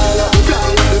 paper. Fly like the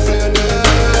plane there.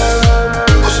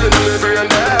 Pushing the brain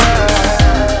there.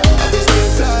 Obviously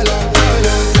fly like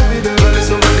every day. Well,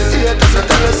 listen to the haters I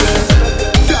tell us.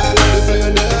 Fly like the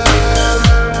plane there.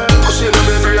 Pushing the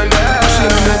brain there.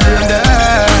 Pushing the brain there.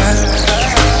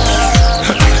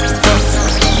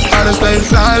 I just stay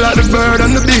fly like the bird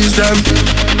and the bees them.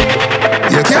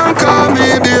 You can't call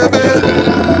me baby.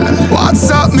 What's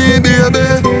up me baby?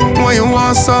 When you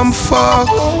want some fuck,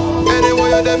 anywhere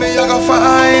you there me I gotta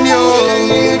find you.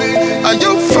 And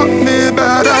you fuck me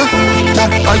better.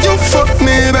 And you fuck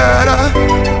me better.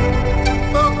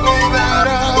 Fuck me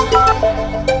better.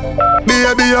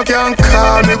 Baby you can't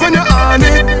call me when you're on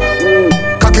it.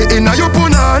 Cocky inna your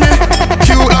punani.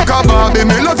 Cute like a Barbie,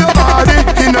 me love your body.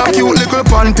 In a cute little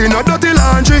panty, no dirty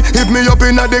laundry. Hit me up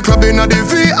inna the club, inna the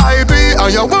VIP.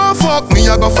 And you want fuck me,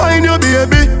 I go find you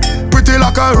baby. Pretty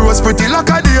like a rose, pretty like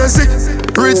a daisy.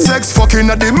 Rich sex fucking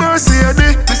at the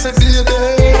Mercedes. Listen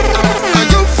baby,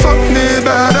 and you fuck me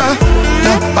better.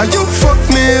 And you fuck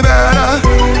me better.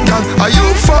 And you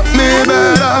fuck me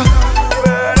better.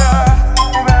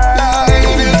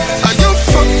 And you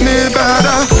fuck me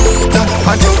better.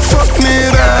 And you fuck me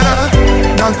better.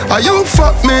 And you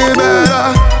fuck me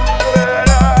better.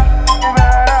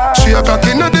 3 o'clock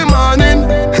in the morning.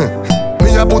 Me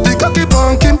a put the cocky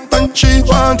punkin. And she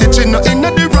want it, she not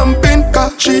inna the ramping.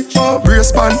 Cause she want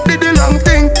brace pan, did the long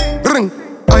thing. Ring,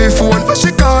 iPhone for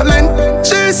she calling.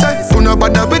 She say, do not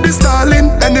bother with the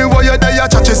stalling. Anyway you there, you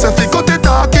chat yourself, you cut it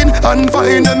talking. And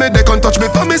finally me, they can't touch me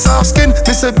for me soft skin.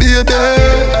 Me say, baby,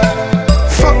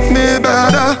 fuck me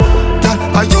better.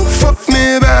 Are you fuck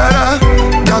me better?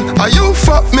 Are you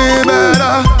fuck me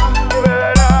better?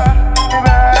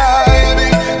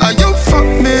 Are you fuck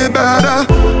me better?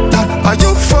 Are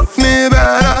you fuck me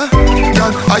better?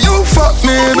 Are you fuck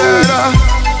me better?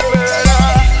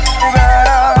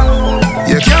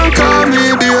 You can't call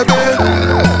me baby.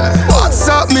 What's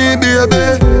up me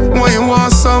baby? When you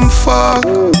want some fuck,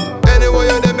 anywhere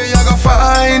you there me I go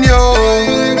find you.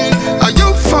 Are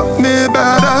you fuck me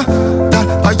better?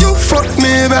 Are you fuck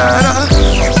me better?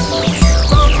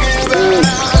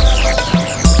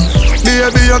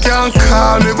 Baby, you can't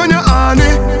call me when you're on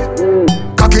it.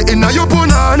 Cocky inna your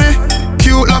punani.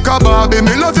 Cute like a Barbie,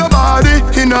 me love your body.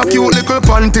 In a cute little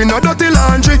panty, no dirty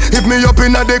laundry. Hit me up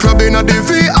inna the club, inna the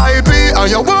VIP. And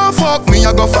you want fuck me,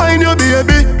 I go find you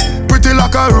baby. Pretty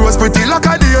like a rose, pretty like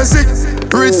a daisy.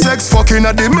 Rich sex fucking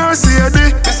at the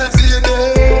Mercedes.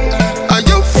 And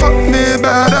you fuck me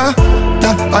better.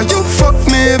 And you fuck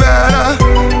me better.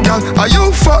 And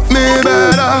you fuck me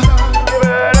better.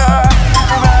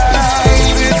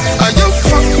 And you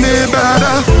fuck me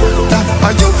better.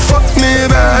 And you fuck me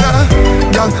better.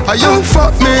 And you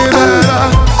fuck me better.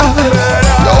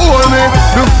 Don't hold me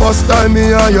the first time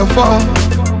me and you fall.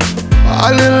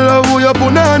 All in love with your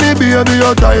punani, baby.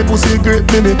 Your type pussy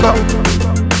grip me come.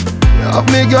 You have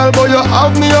me girl, but you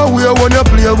have me away when you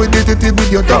play with the titty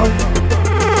with your tongue.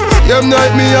 Same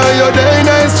night me and your day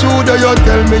nice true that you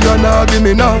tell me you not give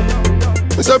me now.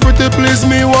 It's a pretty please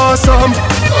me want some.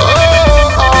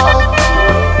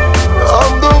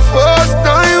 I'm the first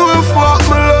time we fuck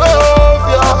me love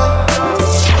ya.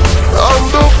 I'm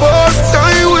the first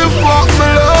time we fuck me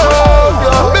love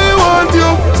ya. Me want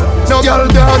you. Now girl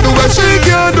can't do what she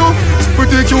can do.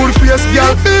 Pretty cute face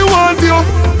girl, me want you.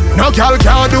 Now girl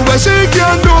can't do what she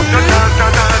can do.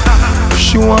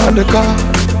 She want the car.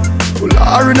 Pull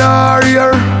her in her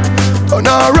ear. Turn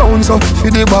her around so for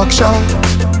the back shot.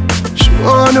 She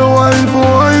want the wine for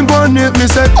wine on it. Me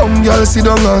say come girl sit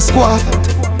down and squat.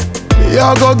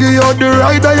 Yeah, go give you the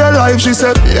ride of your life. She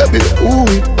said, baby, ooh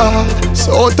it hard.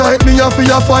 So tight me up for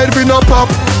your fight for no pop.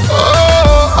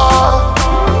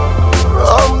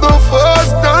 From the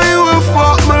first time we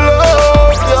fuck my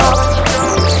love, yeah.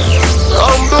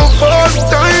 From the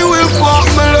first time we fuck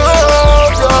my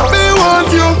love, yeah. Me want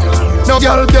you. No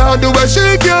girl can't do what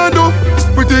she can do.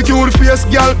 Pretty cute face,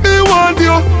 girl, me want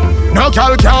you. No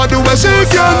girl can't do what she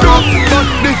can do. But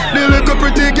the little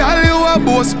pretty girl you a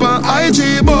boast pan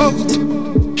IG bout.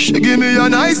 She give me a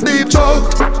nice deep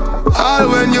choke. All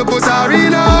when you put her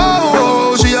in a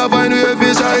hole, she a find way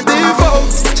fish I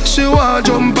default. She want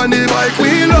jump on the bike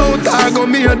wheel out. I go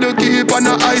me and the keep on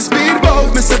a high speed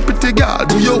boat. Me say pretty girl,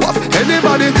 do you have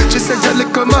anybody? She said your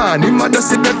little man, him a just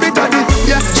sit the bit of it.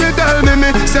 Yeah, she tell me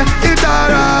say it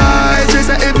alright. She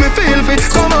say if me feel fit,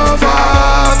 come over.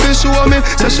 She show me,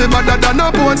 say she better than a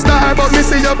porn star. But me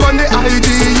see you on the IG,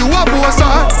 you a post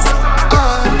star.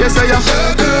 Yes I am.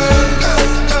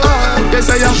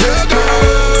 Yes I am.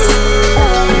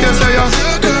 Yes I am.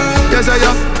 Yes I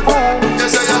am.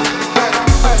 Yes I am.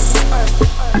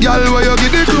 Girl, where you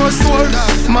get the close door?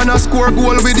 Man a score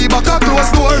goal with the back a close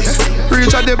door.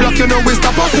 Reach at the block, you know we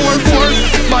stop a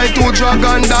 4-4. Buy 2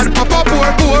 dragon, that pop a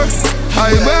 4-4.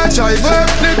 Highway,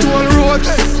 the toll road.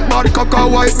 Bad cocker,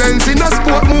 white Benz in a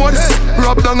sport mode.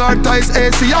 Rub down our ties,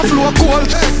 AC a flow cold.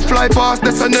 Fly past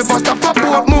this and never stop a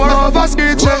port more. Over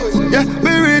speech, yeah,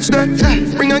 we reach there.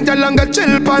 Bring a girl and get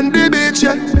chill on the beach,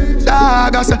 yeah.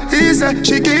 Dog, I say, he say,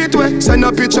 she get wet. Send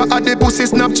a picture of the pussy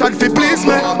Snapchat fi please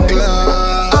me.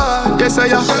 Yes I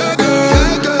am.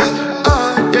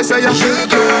 Yes I am.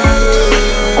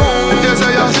 Yes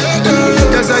I am.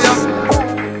 Yes I am.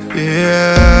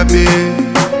 Yeah, babe.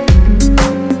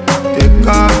 Take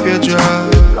off your dress.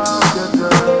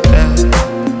 Yeah.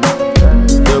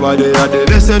 Your body are the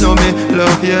best, you know me.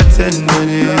 Love your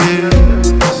tenderness.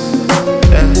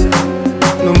 Yeah.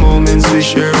 The moments we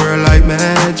share were like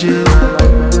magic.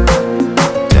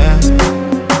 Yeah.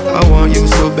 I want you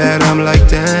so bad, I'm like,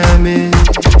 damn it.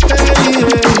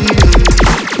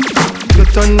 You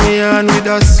turn me on with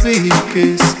a sweet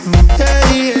kiss.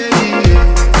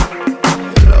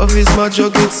 Love is my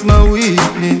drug, it's my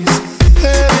weakness.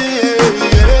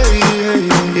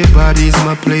 Your body's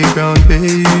my playground,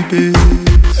 baby.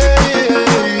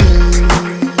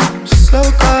 So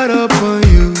caught up on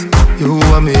you. You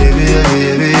want me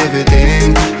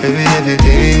everything.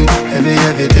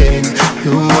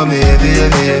 You want me everything.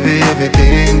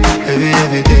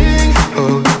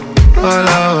 Oh, all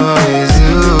I want is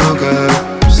you, girl.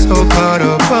 So caught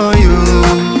up on you.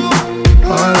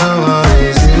 All I want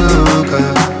is you,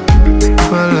 girl.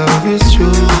 My love is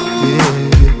true, yeah.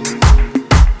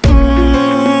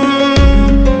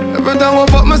 Every time I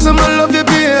fuck myself, I love you,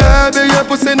 baby. Your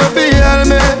pussy no feel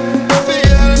me.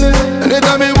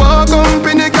 Anytime you walk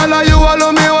company, girl, you all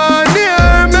of me want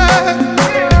near me.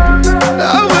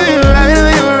 Love when you ride,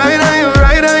 and you ride, and you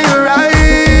ride, and you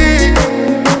ride.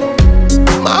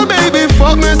 My baby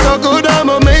fuck me so good,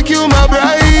 I'ma make you my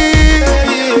bride.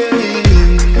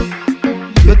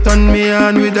 You turn me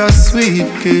on with a sweet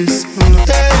kiss.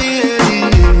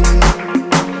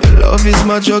 Your love is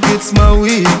my drug, it's my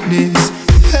weakness.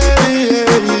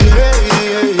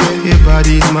 Your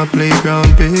body's my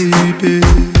playground, baby.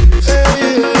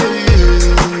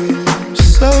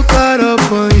 So caught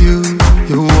up on you.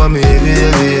 You want me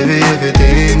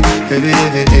everything.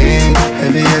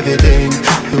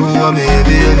 You want me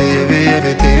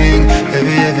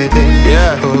everything.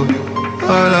 Yeah. Oh,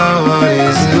 all I want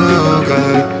is you,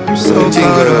 girl. So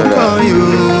caught up on you.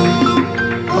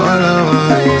 All I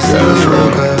want is you,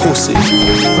 girl. Pussy. My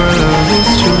love is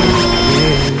true,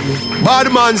 yeah. Bad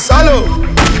man Salo.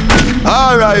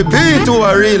 R.I.P. to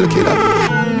a real killer.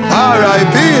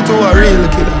 R.I.P. to a real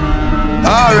killer.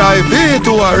 R.I.P.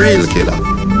 to a real killer.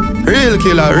 Real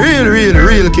killer,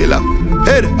 real killer.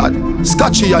 Head hot,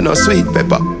 scotchy and a sweet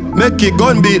pepper. Make it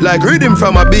gun beat like rhythm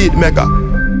from a beat maker.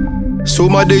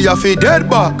 Somebody you feel dead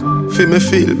back, feel me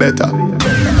feel better.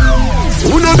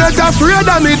 Who no better afraid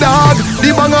of me dog? The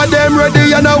bang of them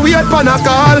ready and a wait pan a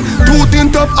call. 2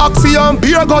 tint up oxy and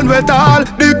beer gun wet all.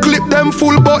 The clip them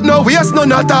full but no waste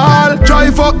none at all.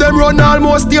 Drive up them run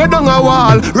almost tear down a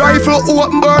wall. Rifle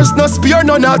open burst no spear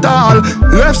none at all.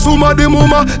 Left somebody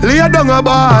mama lay down a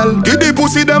ball. Give the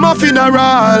pussy them a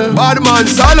funeral. Bad man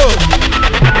Salo.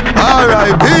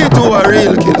 R.I.P. to a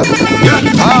real killer.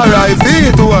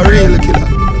 R.I.P. to a real killer.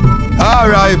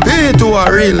 R.I.P. to a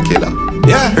real killer.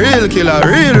 Yeah, real killer,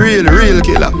 real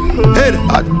killer. Head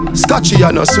hot, scotchy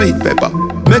and a sweet pepper.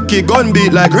 Make it gun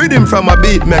beat like rhythm from a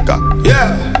beat maker.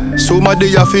 Yeah, somebody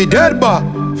you feel dead back,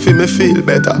 feel me feel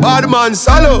better. Bad man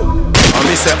Salo, and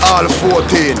me say all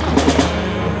 14.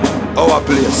 Our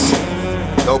place.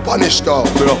 Yo, punish cow.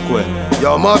 Brookwell.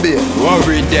 Yo, Mobby.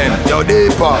 Worry them. Yo,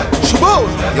 Deepa. Shabot.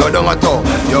 Yo, Dongato.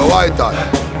 Yo, Whitehall.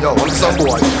 Yo, I'm some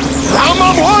boy. I'm a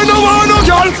boy, no one, no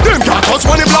girl. Them can't touch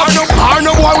money block.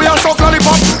 No boy, we are so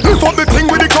lollipop. Lift up the thing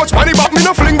with the clutch money back. Me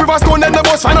no fling with a stone, then the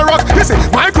boss find a rock. Listen,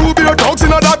 my crew be the dogs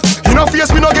in a that. In a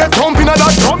face, we no get thump in a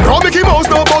that. No Mickey Mouse,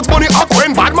 no Bugs Bunny. Up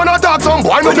when bad man attack some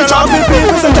boy, no When you talk to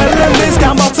people, so tell them this.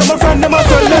 Can't box up a friend, them a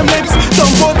sell them lips.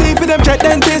 Some 40 for them check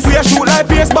dentists. We a shoot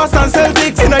like PS, Boston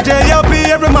Celtics. In a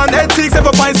JLP, every man head 6.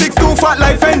 Every pint 6, too fat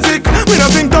like Fensick. We no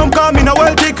think Tom come in a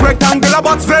well thick. Rectangular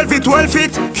box, velvet, 12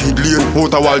 feet. Kid Lane,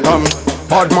 out a Waltham.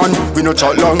 Bad man, we no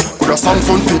chat long. Coulda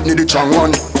Samsung fit need the chang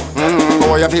one.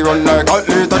 Boy, if he run like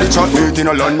athlete at the chat meet in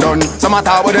London. Some a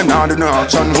talk with them now do no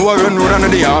action. Who a run road under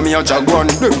the army a jag one.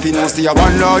 Them fi no see a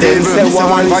one lord Them evil. say Me say one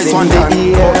war vice is one in the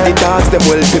can. air. The dogs them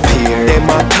well prepared.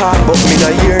 Them a talk but me no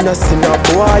hear nothing. A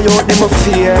boy out them a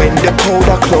fear. When the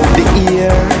powder cloud the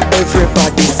ear,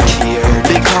 everybody's scared.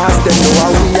 Because them know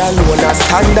how we alone a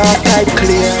stand off type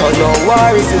clear. So no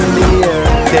war is in the air.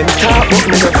 Them talk but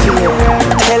me no fear.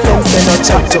 Tell them say no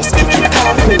chat, just kick it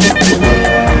off with the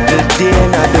beer. The day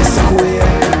na the square,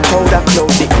 powder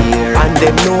cloud the ear. And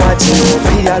them know a GOP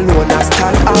alone a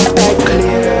stand off type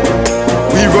clear.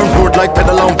 We run road like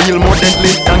pedal and wheel, more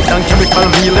deadly than chemical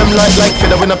meal. Them like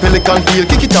feather when a pelican peel.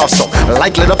 Kick it off so,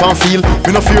 like leather pan feel.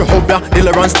 We no fear hobia,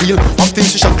 dealer and steel. Have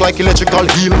things to shock like electrical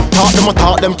heel. Talk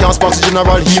them can't spark the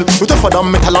general heel. We tougher than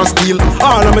metal and steel.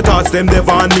 All of me thoughts them they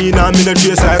van mean. And me no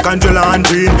trace like Angela and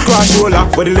Jean. Crash roller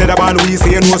with the leather band we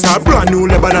say. No start brand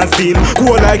new Lebanon steel.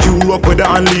 Cool like Europe with the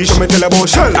unleash. So me tell about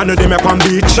shell, I know them up on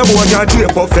beach. The boy can't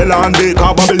drape up fella and bake.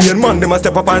 Cause Babylon man them a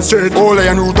step up and straight. All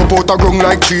I and root up out a grung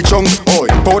like tree chunk. Oi,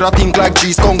 powder think like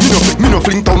cheese kong. Me no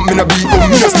fling thump, me no beat bum.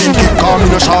 Me no skin kick, call me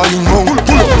no Charlene Mong.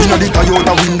 Pull up in a the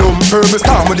Toyota window. Purple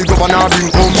star with the governor bring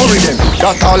home. Hurry them,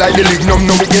 that all like the lignum.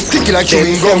 Now we get sticky like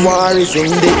chewing gum. War is in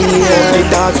the air. The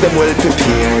dogs them well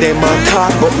prepared. Them a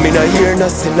talk but me no hear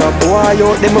nothing. A boy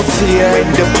out them a fear. When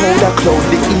the powder cloud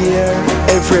the ear,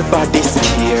 everybody's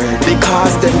scared.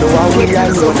 Because they know how we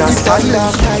alone a stand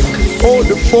off type. All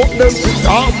the fuck them we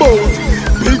talk about.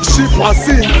 Big ship a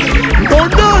sing. No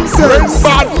nonsense.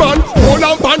 Bad man, hold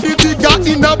on bandit digger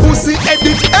in a pussy head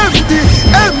it empty.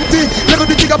 Let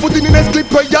the digger put in a clip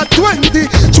where you're 20.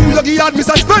 True lucky hard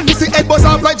Mr. Spency. Head buzz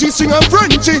off like G-string and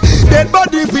Frenchy. Dead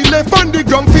body we left on the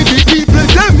ground for the people.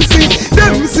 Them see.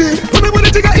 When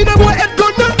the digger in a boy head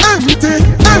gun empty.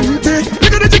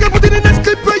 Let the digger put in a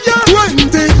clip where you're 20.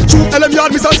 True LM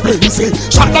yard Mr. Spency.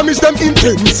 Shot damage them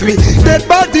intensely. Dead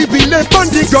body we left on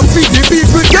the ground for the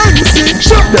people. Them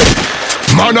see. Shut them.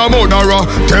 Man a murderer,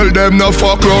 tell them no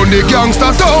fuck round the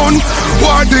gangster town.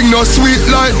 One thing no sweet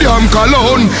like damn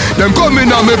cologne. Them coming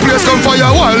on me place, come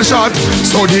fire wild shot.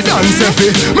 So the dance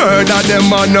fi murder them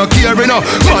man no care no.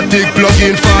 Matic plug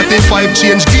in 45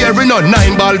 change gear no.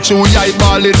 9 ball through yai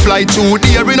ball it fly through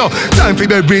the air no. Time fi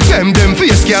bury them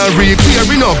face can't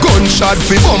re-clear no. Gunshot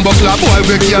fi bumbo clap boy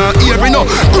we can't hear no.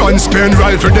 Gun spin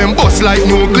rifle them bust like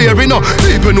nuclear no.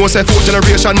 People know say 4th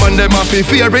generation man them a fi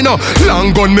fear no.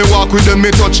 Long gun me walk with them me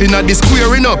touching at the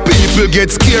square enough. People get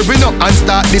scared enough and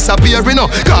start disappearing enough.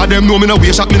 Cause them know me no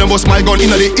way shot me no bust my gun in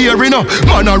the ear enough.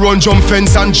 Man a run jump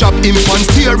fence and chop him and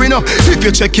steer enough. If you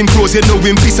check him close you know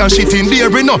him piss and shit in there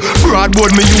enough.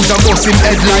 Broadboard me use and bust him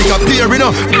head like a pear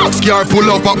enough. Box car pull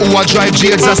up a who a drive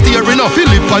jades a steer enough.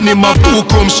 Philip and him a 2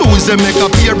 chrome shoes them make a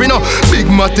peer enough. Big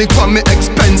matic for me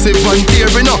expensive and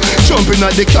dear enough. Jumping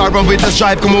at the car and with the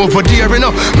drive come over there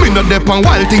enough. Me not dep on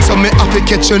wild things so me have to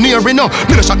catch you near enough.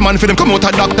 Me no shot man for them come out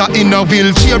a doctor in a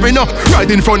wheelchair enough. Right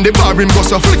in front the bar him go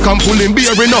so flick and pull him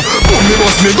beer enough. Boom me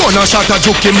bust me gun and shot a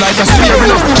juke him like a spear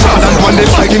enough. Shot and on the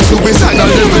bike him suicide and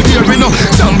level deer enough.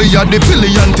 Zombie at the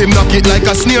pilly and him knock it like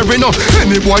a snare enough.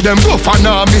 Any boy them buff and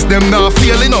nah miss them nah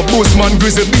fail enough. Boostman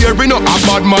grizzly beer enough. A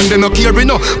bad man they no care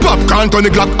enough. Popcorn on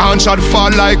the Glock and shot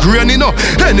fall like rain enough.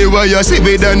 Anywhere you see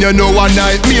me then you know a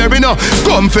nightmare enough.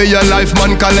 Come for your life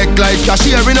man collect like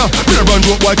cashier enough. Me run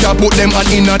rope boy can't put them and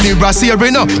in a the brassiere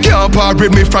enough. Can't part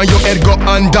with me from your head go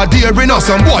under there enough.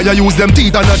 Some boy you use them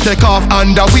teeth and a take off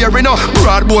underwear enough.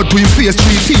 Broadboard twin face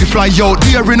 3 teeth fly out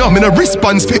there enough. Me no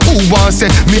response for who want say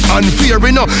me unfair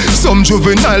enough. Some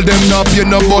juvenile them not pay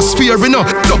no bus fear enough.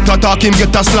 Doctor talk him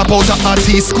get a slap out a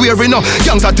T square enough.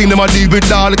 Youngster think them a deal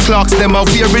with all the clocks them a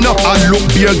wear enough. I look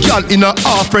beer gal in a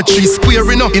half red 3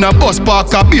 square enough. In a bus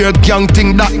park a beer gang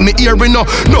thing that me hear enough.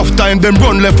 Enough time them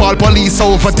run left all police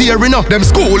over there enough. Them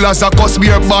schoolers a cuss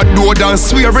beer bad door and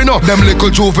swear enough. Them little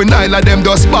juvenile and them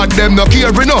just bad them no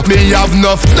care enough. Me have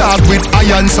enough dog with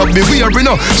irons up me wear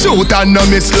enough. Shoot and no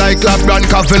miss like lab and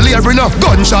cavalier enough.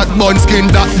 Gunshot bun skin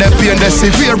that they pain they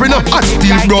severe tearing up. Hot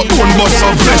steel brought one bus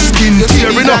of fresh skin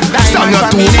tearing up. Stand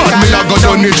at too bad, me like go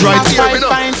done it right tearing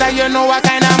up. You know what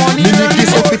kind of money. Me make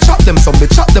this up, me chop them some, me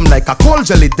chop them like a cold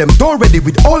jelly. Them don't ready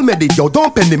with all medi, yo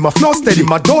don't penny. My flow steady,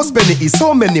 my dose penny is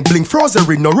so many. Blink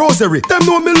frozery, no rosary. Them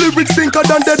know me lyrics thinker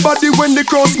than dead body when the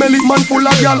cross smell it. Man full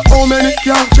of y'all, how many?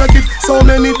 Can't check it. So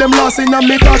many them lost in a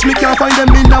me touch, me can't find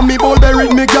them in a me bowl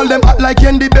buried. Me girl them act like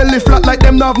candy belly, flat like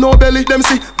them have no belly. Them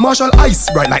see Marshall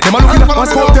Ice, bright like them a looking at my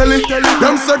scope telly.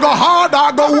 Them say go hard,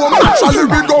 I go home.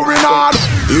 Actually we going hard.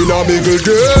 In a middle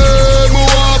game,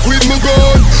 walk with me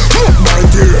gun.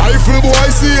 90 rifle boy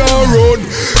see her run.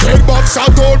 Head back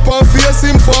shot out pan face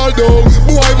him fall down.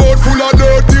 Boy mouth full of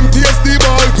dirt him taste the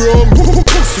ball ground.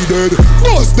 Pussy dead,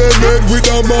 bust them head with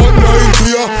a Mark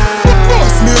 90.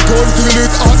 Bust me gun till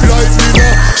it hot like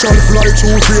dinner. Shot fly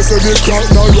through face and it crack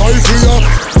no rifle.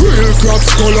 Real cracks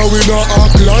color we not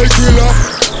act like killer.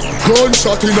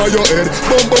 Gunshot inna your head,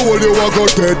 bumper hole you a go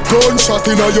dead. Gunshot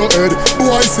inna your head,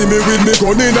 boy see me with me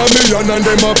gun in a million and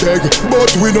them a beg.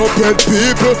 But we no pet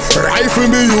people, rifle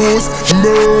me use,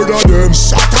 murder them.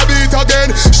 Shot a beat again,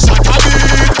 shot a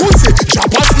beat. Pussy, chop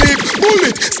a sleep,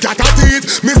 bullet, scatter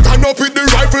teeth. Me stand up with the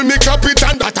rifle, me cap it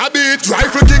and that a beat.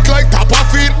 Rifle kick like tap a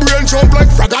feet, brain jump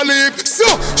like frog a leap. So,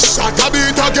 shot a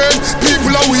beat again, people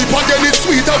a weep again. It's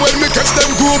sweeter when me catch them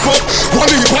group up.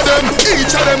 One heap of them, each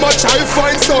of them a try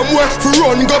find some for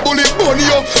run go bullet bunny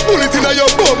up, bullet inna your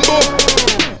bumbo.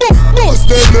 Bust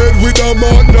them head with a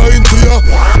Mark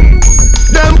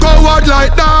 90. Them coward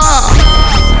like that,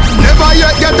 never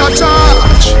yet get a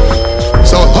charge.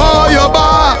 So how you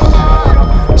back?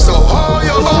 So how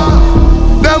you back?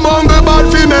 Them hungry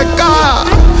bad fi make car,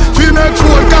 fi make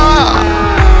phone car.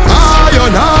 Ah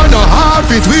you know no half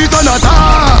it we gonna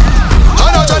talk.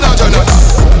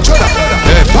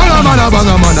 Hey banga mana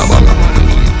banga mana banga.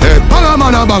 Hey, banga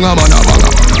mana banga mana banga.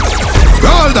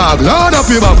 Roll dog, load up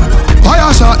your bang.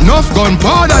 Fire shot, enough gun,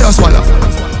 powder you swallow.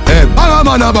 Hey, banga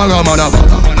mana banga mana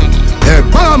banga. Hey,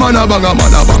 banga mana banga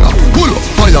mana banga. Pull up,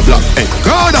 fire black, hey,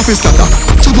 God of his scatter.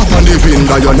 Chop up on the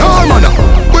window, you know man.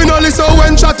 We no listen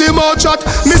when chat him out chat.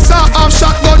 Mr. Half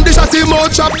shotgun, the shot him out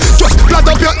chop. Just flat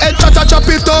up your head, chat chop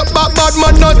it up. Bad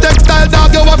man, no textile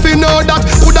dog, you have to know that.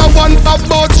 Woulda one pop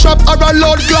boat shop or a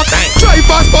load clock. Drive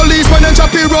past police when them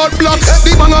choppy roadblock.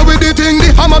 The banger with the thing, the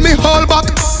hammer me hold back.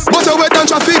 But you wait and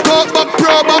traffic out back,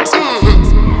 pro box.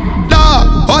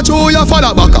 Nah, watch who you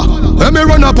follow back. When me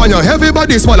run up on you,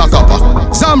 everybody swallow copper.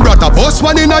 Zambrata, boss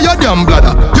one in your damn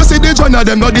bladder. You see the joint of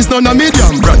them, no this none of me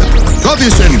damn brother. Love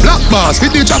is in black bars,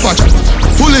 fit the chopper chop.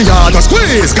 Fully hard to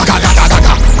squeeze, kaka kaka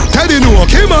kaka. Teddy no,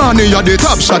 come on, you're the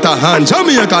top shotter. And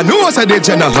Jamaica no, say the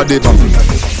Jenna had the top.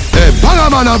 Hey, banga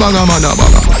mana banga mana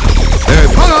banga. Hey,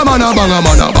 banga mana banga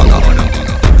mana banga.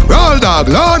 Roll dog,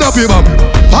 load up your bum.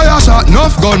 Fire shot,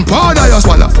 enough gun, powder you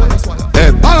swallow.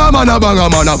 Hey, banga mana banga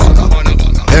mana banga.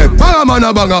 Hey, banga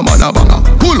mana banga mana banga.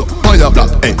 Pull up, fire black,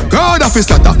 hey, God of his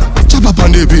scatter. Chop up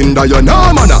on the window, you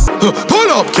know man.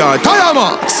 Pull up, car, tire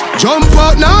marks. Jump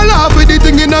out, now laugh with the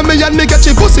thing in a me and me get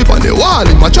your pussy on the wall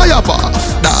in my try up off.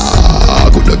 Nah,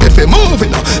 good look if you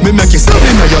moving now. Me make you stab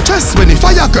in your chest when the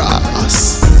fire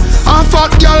cross. A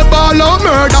fat girl ball of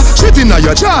murder, shit in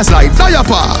your chest like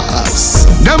diapers.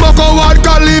 Them a coward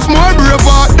can live more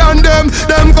braver than them.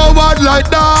 Them coward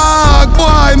like dog.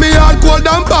 Boy, me hard cold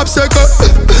than popsicle.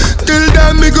 Kill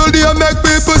them, me good they make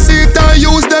people see it and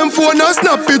use them phone and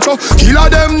snap it up. Kill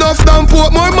them enough than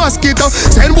put more mosquito.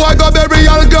 Send boy go bury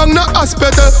all gang na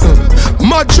hospital.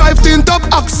 Mud drive tint up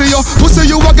axio. Pussy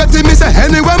you a get me say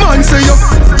anyway man see you.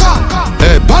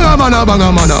 Hey, banga mana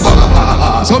banga mana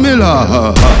banga. So me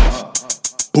la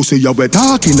pussy you we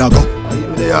talking a go.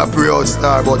 They are proud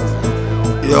star but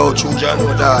yo children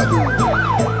no dad.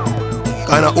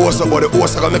 Kinda awesome but the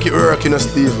host gonna make it work in a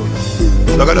Steve.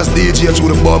 Look at this DJ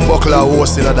through the bum buckler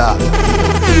host in a dad.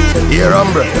 Here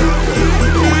umbre.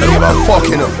 And you are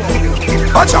fucking up.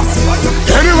 Watch out.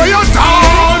 Anyway you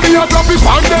down, me a drop it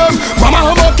from them. Mama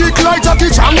have a kick like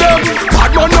Jackie Chan them.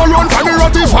 Bad man no run from me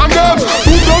rotty from them.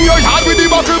 Put down your hand with the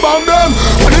buckle bomb them.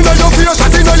 One inna your face,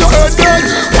 shot inna your head then.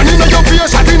 One inna your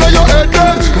face, shot inna your head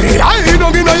then. I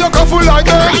don't inna your cuffle like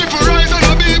them.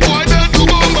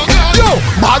 Yo,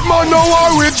 bad man no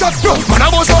war with chat. Man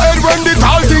I bust your head when the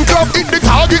tall thing clap. Hit the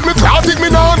target, me crowd it, me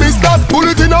nah miss that.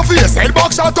 Bullet in a face, head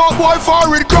box shot up, boy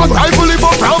forward crack. Rifle if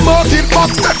up round market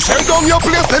back. Step shake down your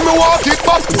place, then me walk it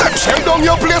back. Step shake down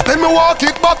your place, then me walk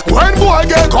it back. When boy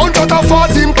get contact a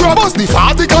 14 crap. Bust the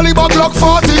 40 caliber Glock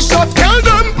 40 shot. Tell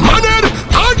them, man head,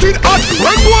 hot it hot.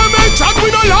 When boy make chat,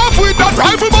 we no laugh with that.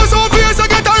 Rifle bust off face, I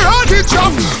get a rotted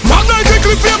chop.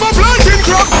 Magnetically favor planting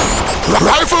crap.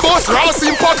 Rifle bust, Frass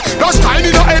impact. Dash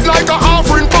tiny the head like a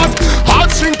half-ring pot.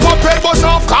 Heartstring pop head bust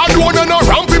off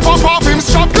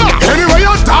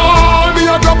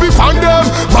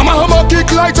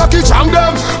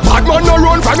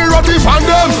try me rotty fan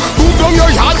them. Boom down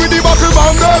your yard with the buckle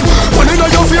bomb them. One in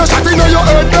your face, shot in your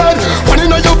head dead. One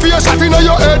in your face, shot in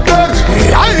your head dead.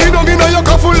 I ain't no in your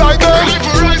coffee like them.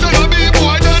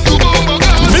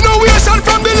 Me no wear shot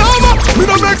from the llama. Me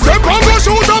no make step and go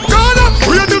shoot up corner.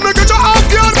 Wait till me get your half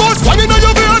gear bus. One in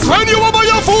your face when you over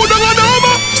your food and a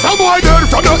dama. Some boy there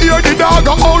from the ear the dog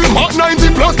a owl. Mark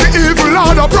 90 plus the evil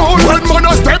lord a brown. When man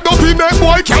a step up he make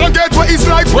boy can't get what it's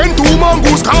like when two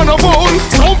mongoose carnival.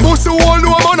 Some pussy all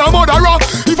know man a murderer.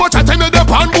 If I chat in the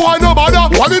pan boy no bother.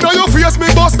 One in your face me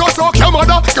bust go suck your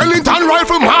mother. Skeleton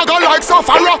rifle maga like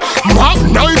Safara. Mark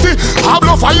 90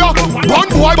 hablo fire. One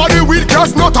boy body with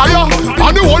gas no tire.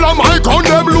 And the whole of my gun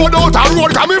them load out a road.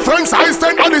 Got me friends I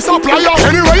stand and the supplier.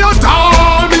 Anyway you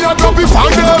tell me a drop it on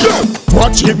them.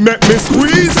 Watch it make me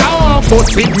squeeze off.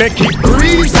 Force it make it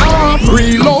breeze off.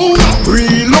 Reload,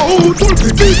 reload,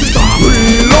 reload.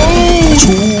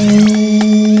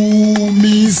 To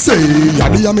me say,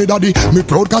 yaddy a me daddy. Me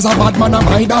proud cause a bad man a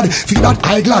my dad. Feel that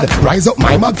I glad. Rise up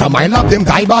my mag from my lap them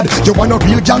guy bad. You want a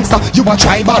real gangster, you a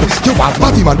try bad. You a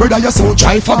batty man, brother you so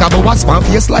try fag. But what's fan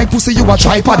face like pussy you a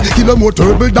tripod. Kill a more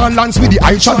turtle than lance with the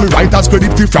eye shot. Me writers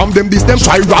credit free from them this them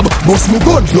try rob. Bust me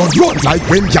gun, blood run like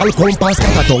when y'all come past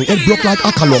Cataton. Head broke like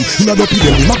a column, in a dopey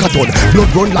them the macathon. Blood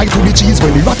run like to the cheese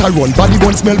when the rat a run. Body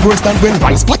gun smell worse than when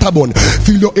rice patter bun.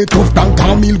 Feel your head tough than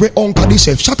Camille where Uncle the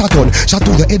chef shot a ton. Shot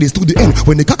to your head is to the end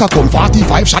when the caca come.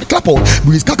 45 shot clap out.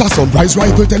 Breeze caca sunrise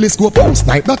rifle telescope out.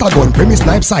 Snipe not a gun, premise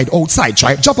snipe side outside.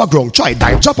 Try chop a ground, try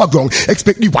dive chop a ground.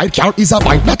 Expect the white car is a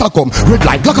bite not a come. Red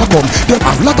light glock a come. Them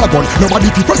have lot a gun. Nobody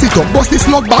can press it up. Bust this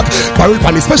slug back. Barrel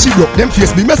pan is special up. Them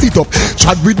face me mess it up.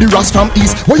 Chat with the ras from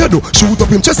east. What you do? Shoot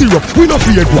up him chest up. We no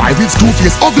fear why with screw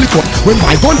face ugly cut. When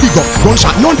my gun big up,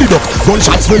 gunshot none big up.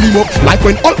 Gunshot swell him up like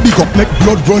when all big up. Make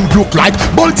blood run look like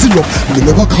bolt syrup. We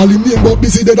never call him name but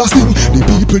busy dead a sting. The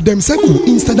people them say ooh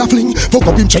instead of fling. Fuck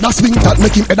up him cheddar swing that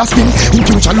make him head a spin. In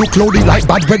future look cloudy like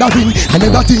bad weather ring.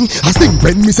 Another thing I sting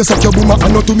when me say suck your boomer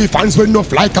and not to me fans when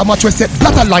enough like a match we set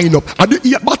blatter line up. And the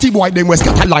 8 batty boy them we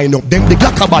scatter line up. Them the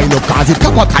glacker bine up cause it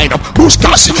kappa kind up. Bush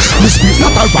cash. Me speak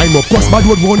not a rhyme up. Cause bad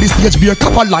road round the stage be a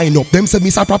kappa line up. Them say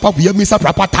miss a proper way miss a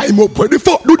proper time up. Where the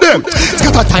fuck do them?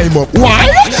 Scatter time up. Why?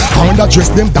 I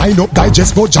underdress them dine up.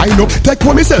 Digest for gine up. Take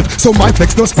for myself. So my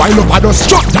flex no spine up. I don't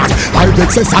struck down. I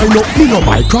vex a sign up. Me no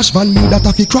buy crash van. Me that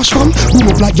a fi crash from. Boom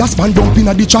up like gas man dump in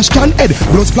a the trash can. Head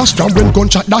blood splash from when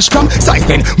gunshot dash from. Size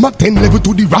 10. Mark 10 level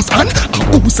to the ras and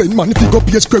who send man fi go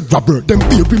page Craig Robert. Them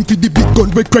fear him fi the big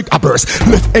gun with Craig Abers.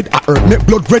 Left head a earth. Make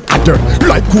blood red a dirt.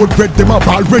 Like cold bread them a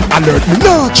ball red alert. Me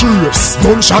not serious.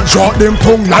 Gunshot shot them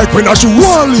tongue like when I shoot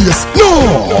Wallace.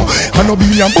 No. I no be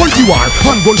a bunty war.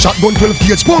 And gunshot gun 12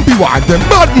 gauge pumpy war. Them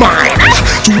bad mind.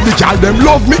 True the gal them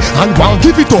love me and want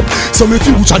give it up. So me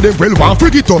future them well want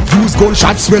freak it up. Use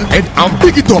gunshot swell head and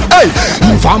pick it up. Hey,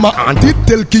 if I'm a auntie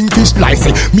tell Kingfish like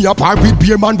say me a par with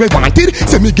beer man we wanted.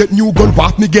 Say me get new gun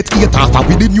waft me get 8 after.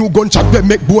 With the new gunshot we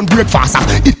make bone break faster.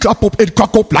 It clap up head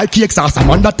crack up like cake sauce.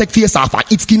 Man that take face off.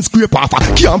 It skin scrape off.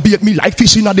 Can't beat me like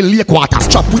fish in the lake water.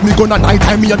 Strap with me gun at night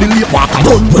time me at the lake water.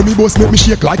 Run when me boss make me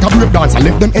shake like a break dancer.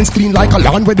 Left them ends clean like a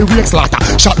lawn where the rake slaughter.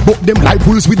 Shot buck them like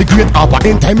bulls with the great upper.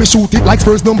 Then time me shoot it like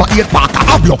Spurs number 8 Parker.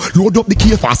 Ablo load up the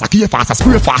key faster,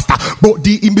 spray faster. But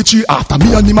the in between after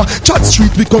me and him a chat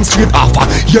street we come straight after.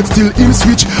 Yet still him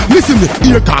switch. Listen me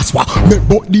ear caswa. Make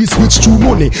but the switch to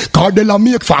money. Cardella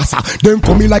make faster. Them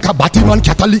coming like a Batman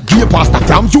Catholic gear pasta.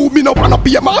 From you me no wanna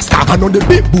be a master. And on the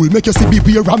big bull make you see be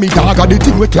beer a me dog. And the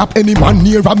thing we clap any man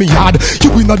near a me yard.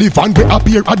 You in the van we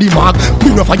appear at the mark.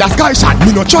 Me no fire sky shot.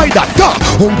 Me no try that.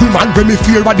 Hungry man when me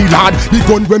fear at the lad. The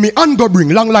gun when me hand go bring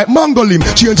long like mango limb.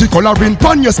 Change the coloring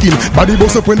pan your skin. Body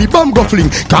bust up when the bomb go fling.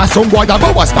 Cause some boy have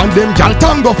a stand them gal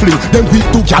tango fling. Them weak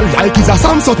to gal like is a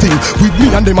Samsung thing. With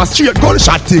me and them a straight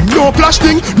gunshot thing. No flash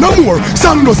thing, no more.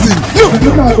 Song no sing. No.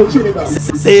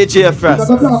 Say it, Frass.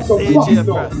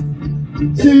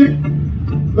 See,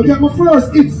 look at my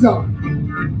first hit song.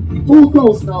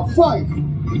 2005.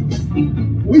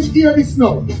 Which year is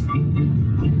now?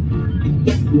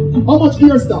 How much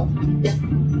years that?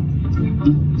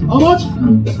 How much?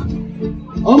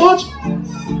 How much?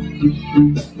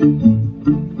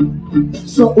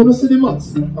 So, you see the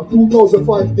maths from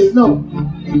 2005 till now.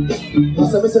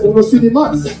 That's why I say, you see the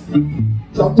maths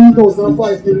from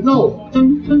 2005 till now.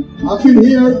 I've been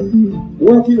here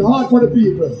working hard for the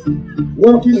people,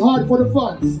 working hard for the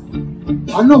fans.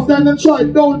 Enough time them try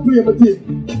downplay my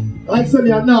thing. Like say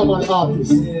me a normal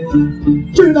artist.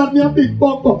 Trinidad me a big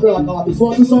bumper clock artist.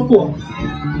 Want to support?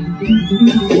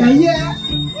 Yeah.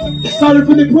 Sorry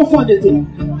for the profanity,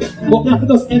 but I have to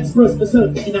just express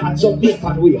myself in a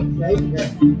Jamaican way. Right?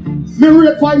 Me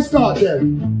rate 5 stars there.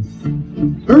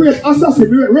 I read Assassin,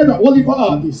 I read that only for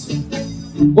artists.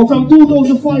 But from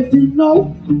 2005 till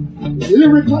now,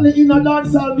 lyrically in a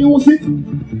dancehall music,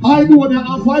 Aidonia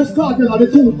and Vybz Kartel are the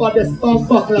two baddest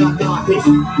backlash artists.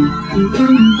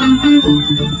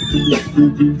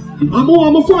 And more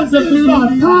of my fans have to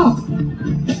start talk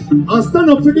and stand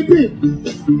up for the thing.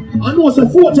 I know it's a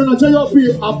fortune that J.O.P.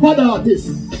 a bad artist.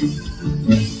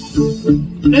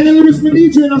 Any lyrics me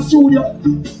DJ in a studio,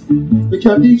 we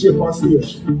can DJ on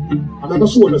stage. I'm going to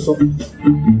show you something.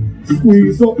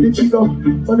 Squeeze up the trigger,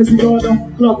 and the cigar,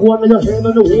 clap one of your head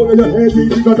and the whole of your head is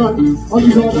bigger than. And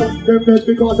these are them dead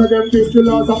because of them things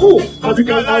killers are oh, and the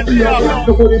girl and the young,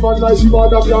 the funny man like she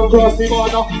bad up young cross the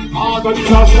border, hard on the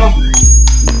disaster.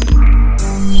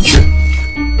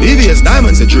 VVS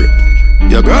Diamonds a drip.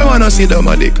 Your girl wanna see them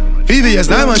a dick. VVS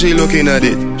Diamonds, she looking at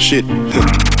it. Shit.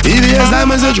 VVS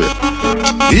Diamonds a drip.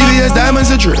 VVS Diamonds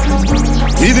a drip.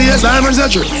 VVS Diamonds a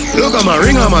drip. Look at my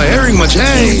ring on my earring, my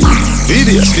chain.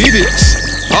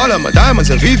 VVS. All of my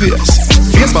diamonds are VVS.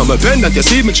 Face by my pendant, you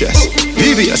see my chest.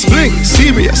 VVS, bling,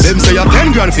 serious. Them say you're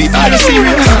 10 grand feet, are you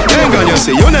serious? 10 grand, you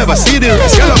say you never see the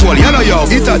rest. Yellow ball, yellow, yo.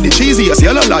 It at the cheesiest.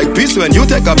 Yellow like piss when you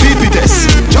take a pee-pee test.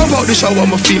 Jump out the shower,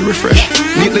 me feel refreshed.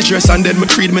 Neatly dress and then me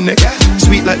creed me neck.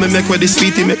 Sweet like me make where the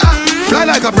sweetie make. Fly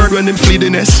like a bird when them flee the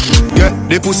nest. Get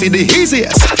the pussy the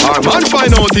easiest. Our man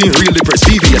find out in real depressed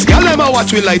VVS. Girl, them a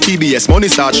watch me like TBS. Money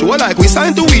start show like we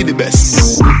signed to we the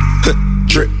best.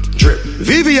 Drip, drip.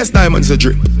 VVS Diamonds a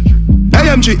drip.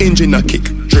 AMG engine a kick.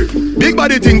 Drip. Big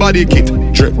body thing body kit.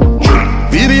 Drip, drip.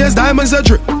 VVS Diamonds a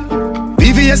drip.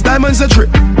 VVS Diamonds a drip.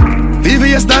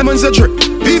 VVS Diamonds a drip.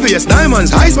 VVS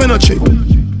Diamonds highs when a chip.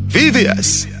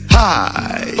 VVS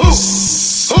highs.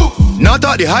 Not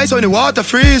out the highs when the water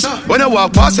freeze. When I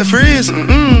walk past the freeze.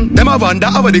 Them a wonder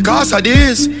how the cost of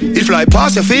this. It fly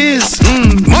past your face.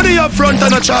 Money up front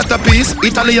and a charter piece.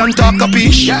 Italian talk a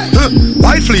piece.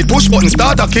 White fleet push button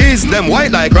starter keys. Them white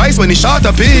like rice when he shot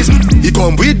a piece. He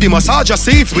come with the massager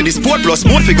seats. With the sport plus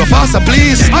mode figure faster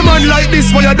please. A man like this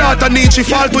for your daughter need. She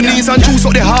fall to knees and juice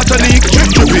up the heart and leak.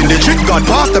 Drip drip in the drip God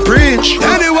past the preach.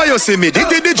 Anyway you see me, did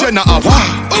the jenna of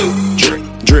drip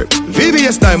drip.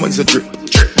 VVS Diamonds a drip.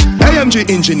 AMG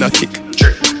engine a kick.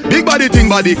 Big body thing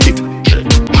body kit.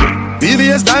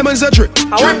 VVS Diamonds a drip.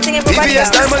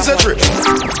 VVS Diamonds a drip.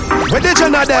 Where the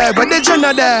jenna there? Where the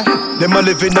jenna there? Them a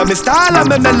living on me style and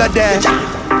me melody.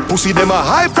 Pussy them a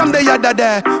hype from the yada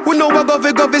there. We know what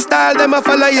govy style them a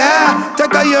follow yeah.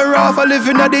 Take a year off a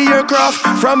living at the aircraft.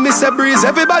 From Mr. Breeze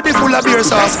everybody full of beer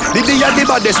sauce. The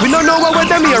baddest we don't know what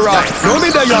them here off. No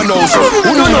me there you know so.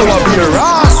 We don't know what beer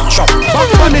ass. Chop back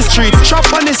on the street, chop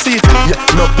on the seat. Yeah,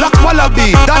 no black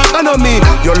wallaby, that enemy.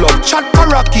 Your love chat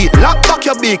parakeet, lock back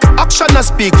your beak. Action a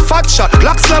speak, fat shot,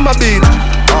 black slam a beat.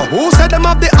 Who said them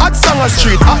have the hot song a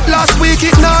street? At last week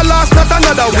it now last not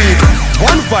another week.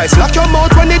 One voice, lock your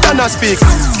mouth when it done a speak.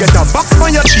 Get a box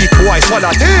on your cheek, boy,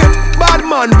 swallow it. Bad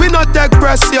man, we not take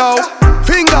press, yo.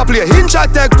 Finger play, hinge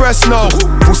at take press now.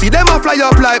 Pussy them a fly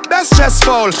up like best chest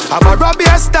fall. I'm a Robbie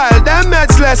style, them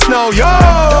meds less now, yo.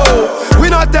 We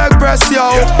not take press,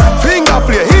 yo. Finger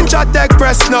play, hinge at take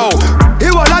press now. He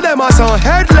all of them are some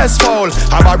headless fall.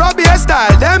 I'm a Robbie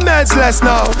style, them meds less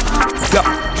now. Yeah,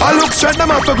 I look straight, them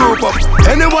up for group up.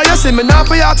 Anyway you see me now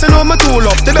for you ask know me tool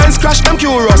up. The Benz crash, them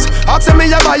curious. Ask me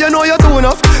you buy, you know you do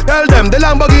enough. Tell them the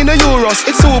Lamborghini Euros.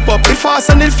 It's super up, it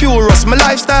fast and it furious. My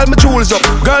lifestyle, my jewels up.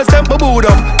 Girls them booed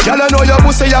up. Y'all know your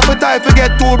pussy, you have to tie for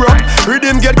get too broke.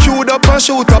 Rhythm get queued up and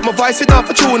shoot up. My voice it off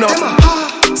for tune up.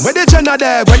 Where the jenna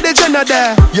there? Where the jenna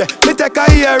there? Yeah, me take a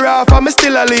year off and me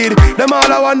still a lead. Them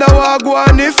all I wonder what go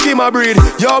on if he my breed.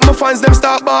 Yo, my fans them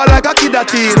start ball like a kid a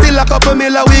teen. Still a couple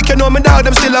mil a week, you know me dog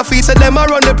them still a feed. So them a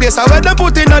run the place, I where them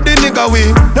put in a the nigga way.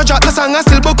 No chat the song I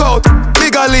still book out.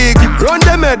 Bigger league, run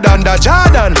them head under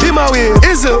Jordan. Him away,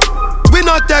 is it? We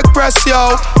not take press,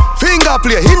 yo. Finger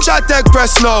play, hinge at take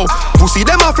press now. Pussy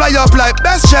them a fly up like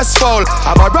best chest fall.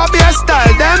 I'm a Robbie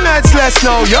style, them heads less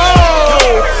now, yo.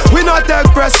 We not take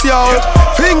press, yo.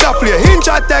 Finger play, hinge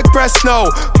at take press now.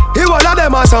 He all of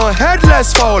them are some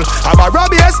headless fall. I'm a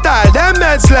Robbie style, them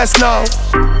heads less now.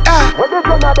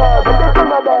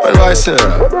 What do I say?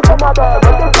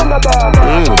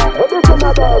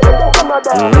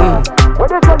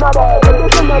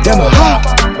 Them a hot.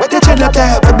 What the jenna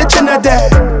there? What the jenna there?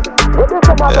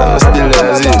 Yeah, I'm still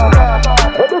lazy.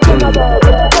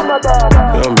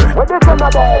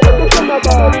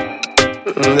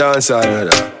 Dance all right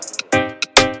there.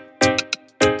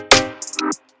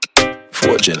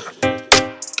 4 jenna.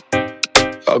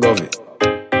 I'll go with it.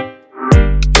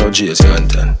 No GS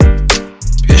content.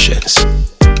 Patience.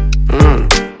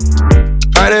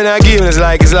 I don't know, game it's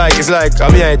like,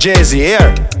 I'm here, Jay-Z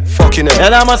here. Fuck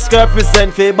And I must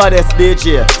represent for baddest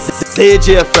DJ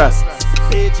CJ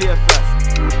Frass.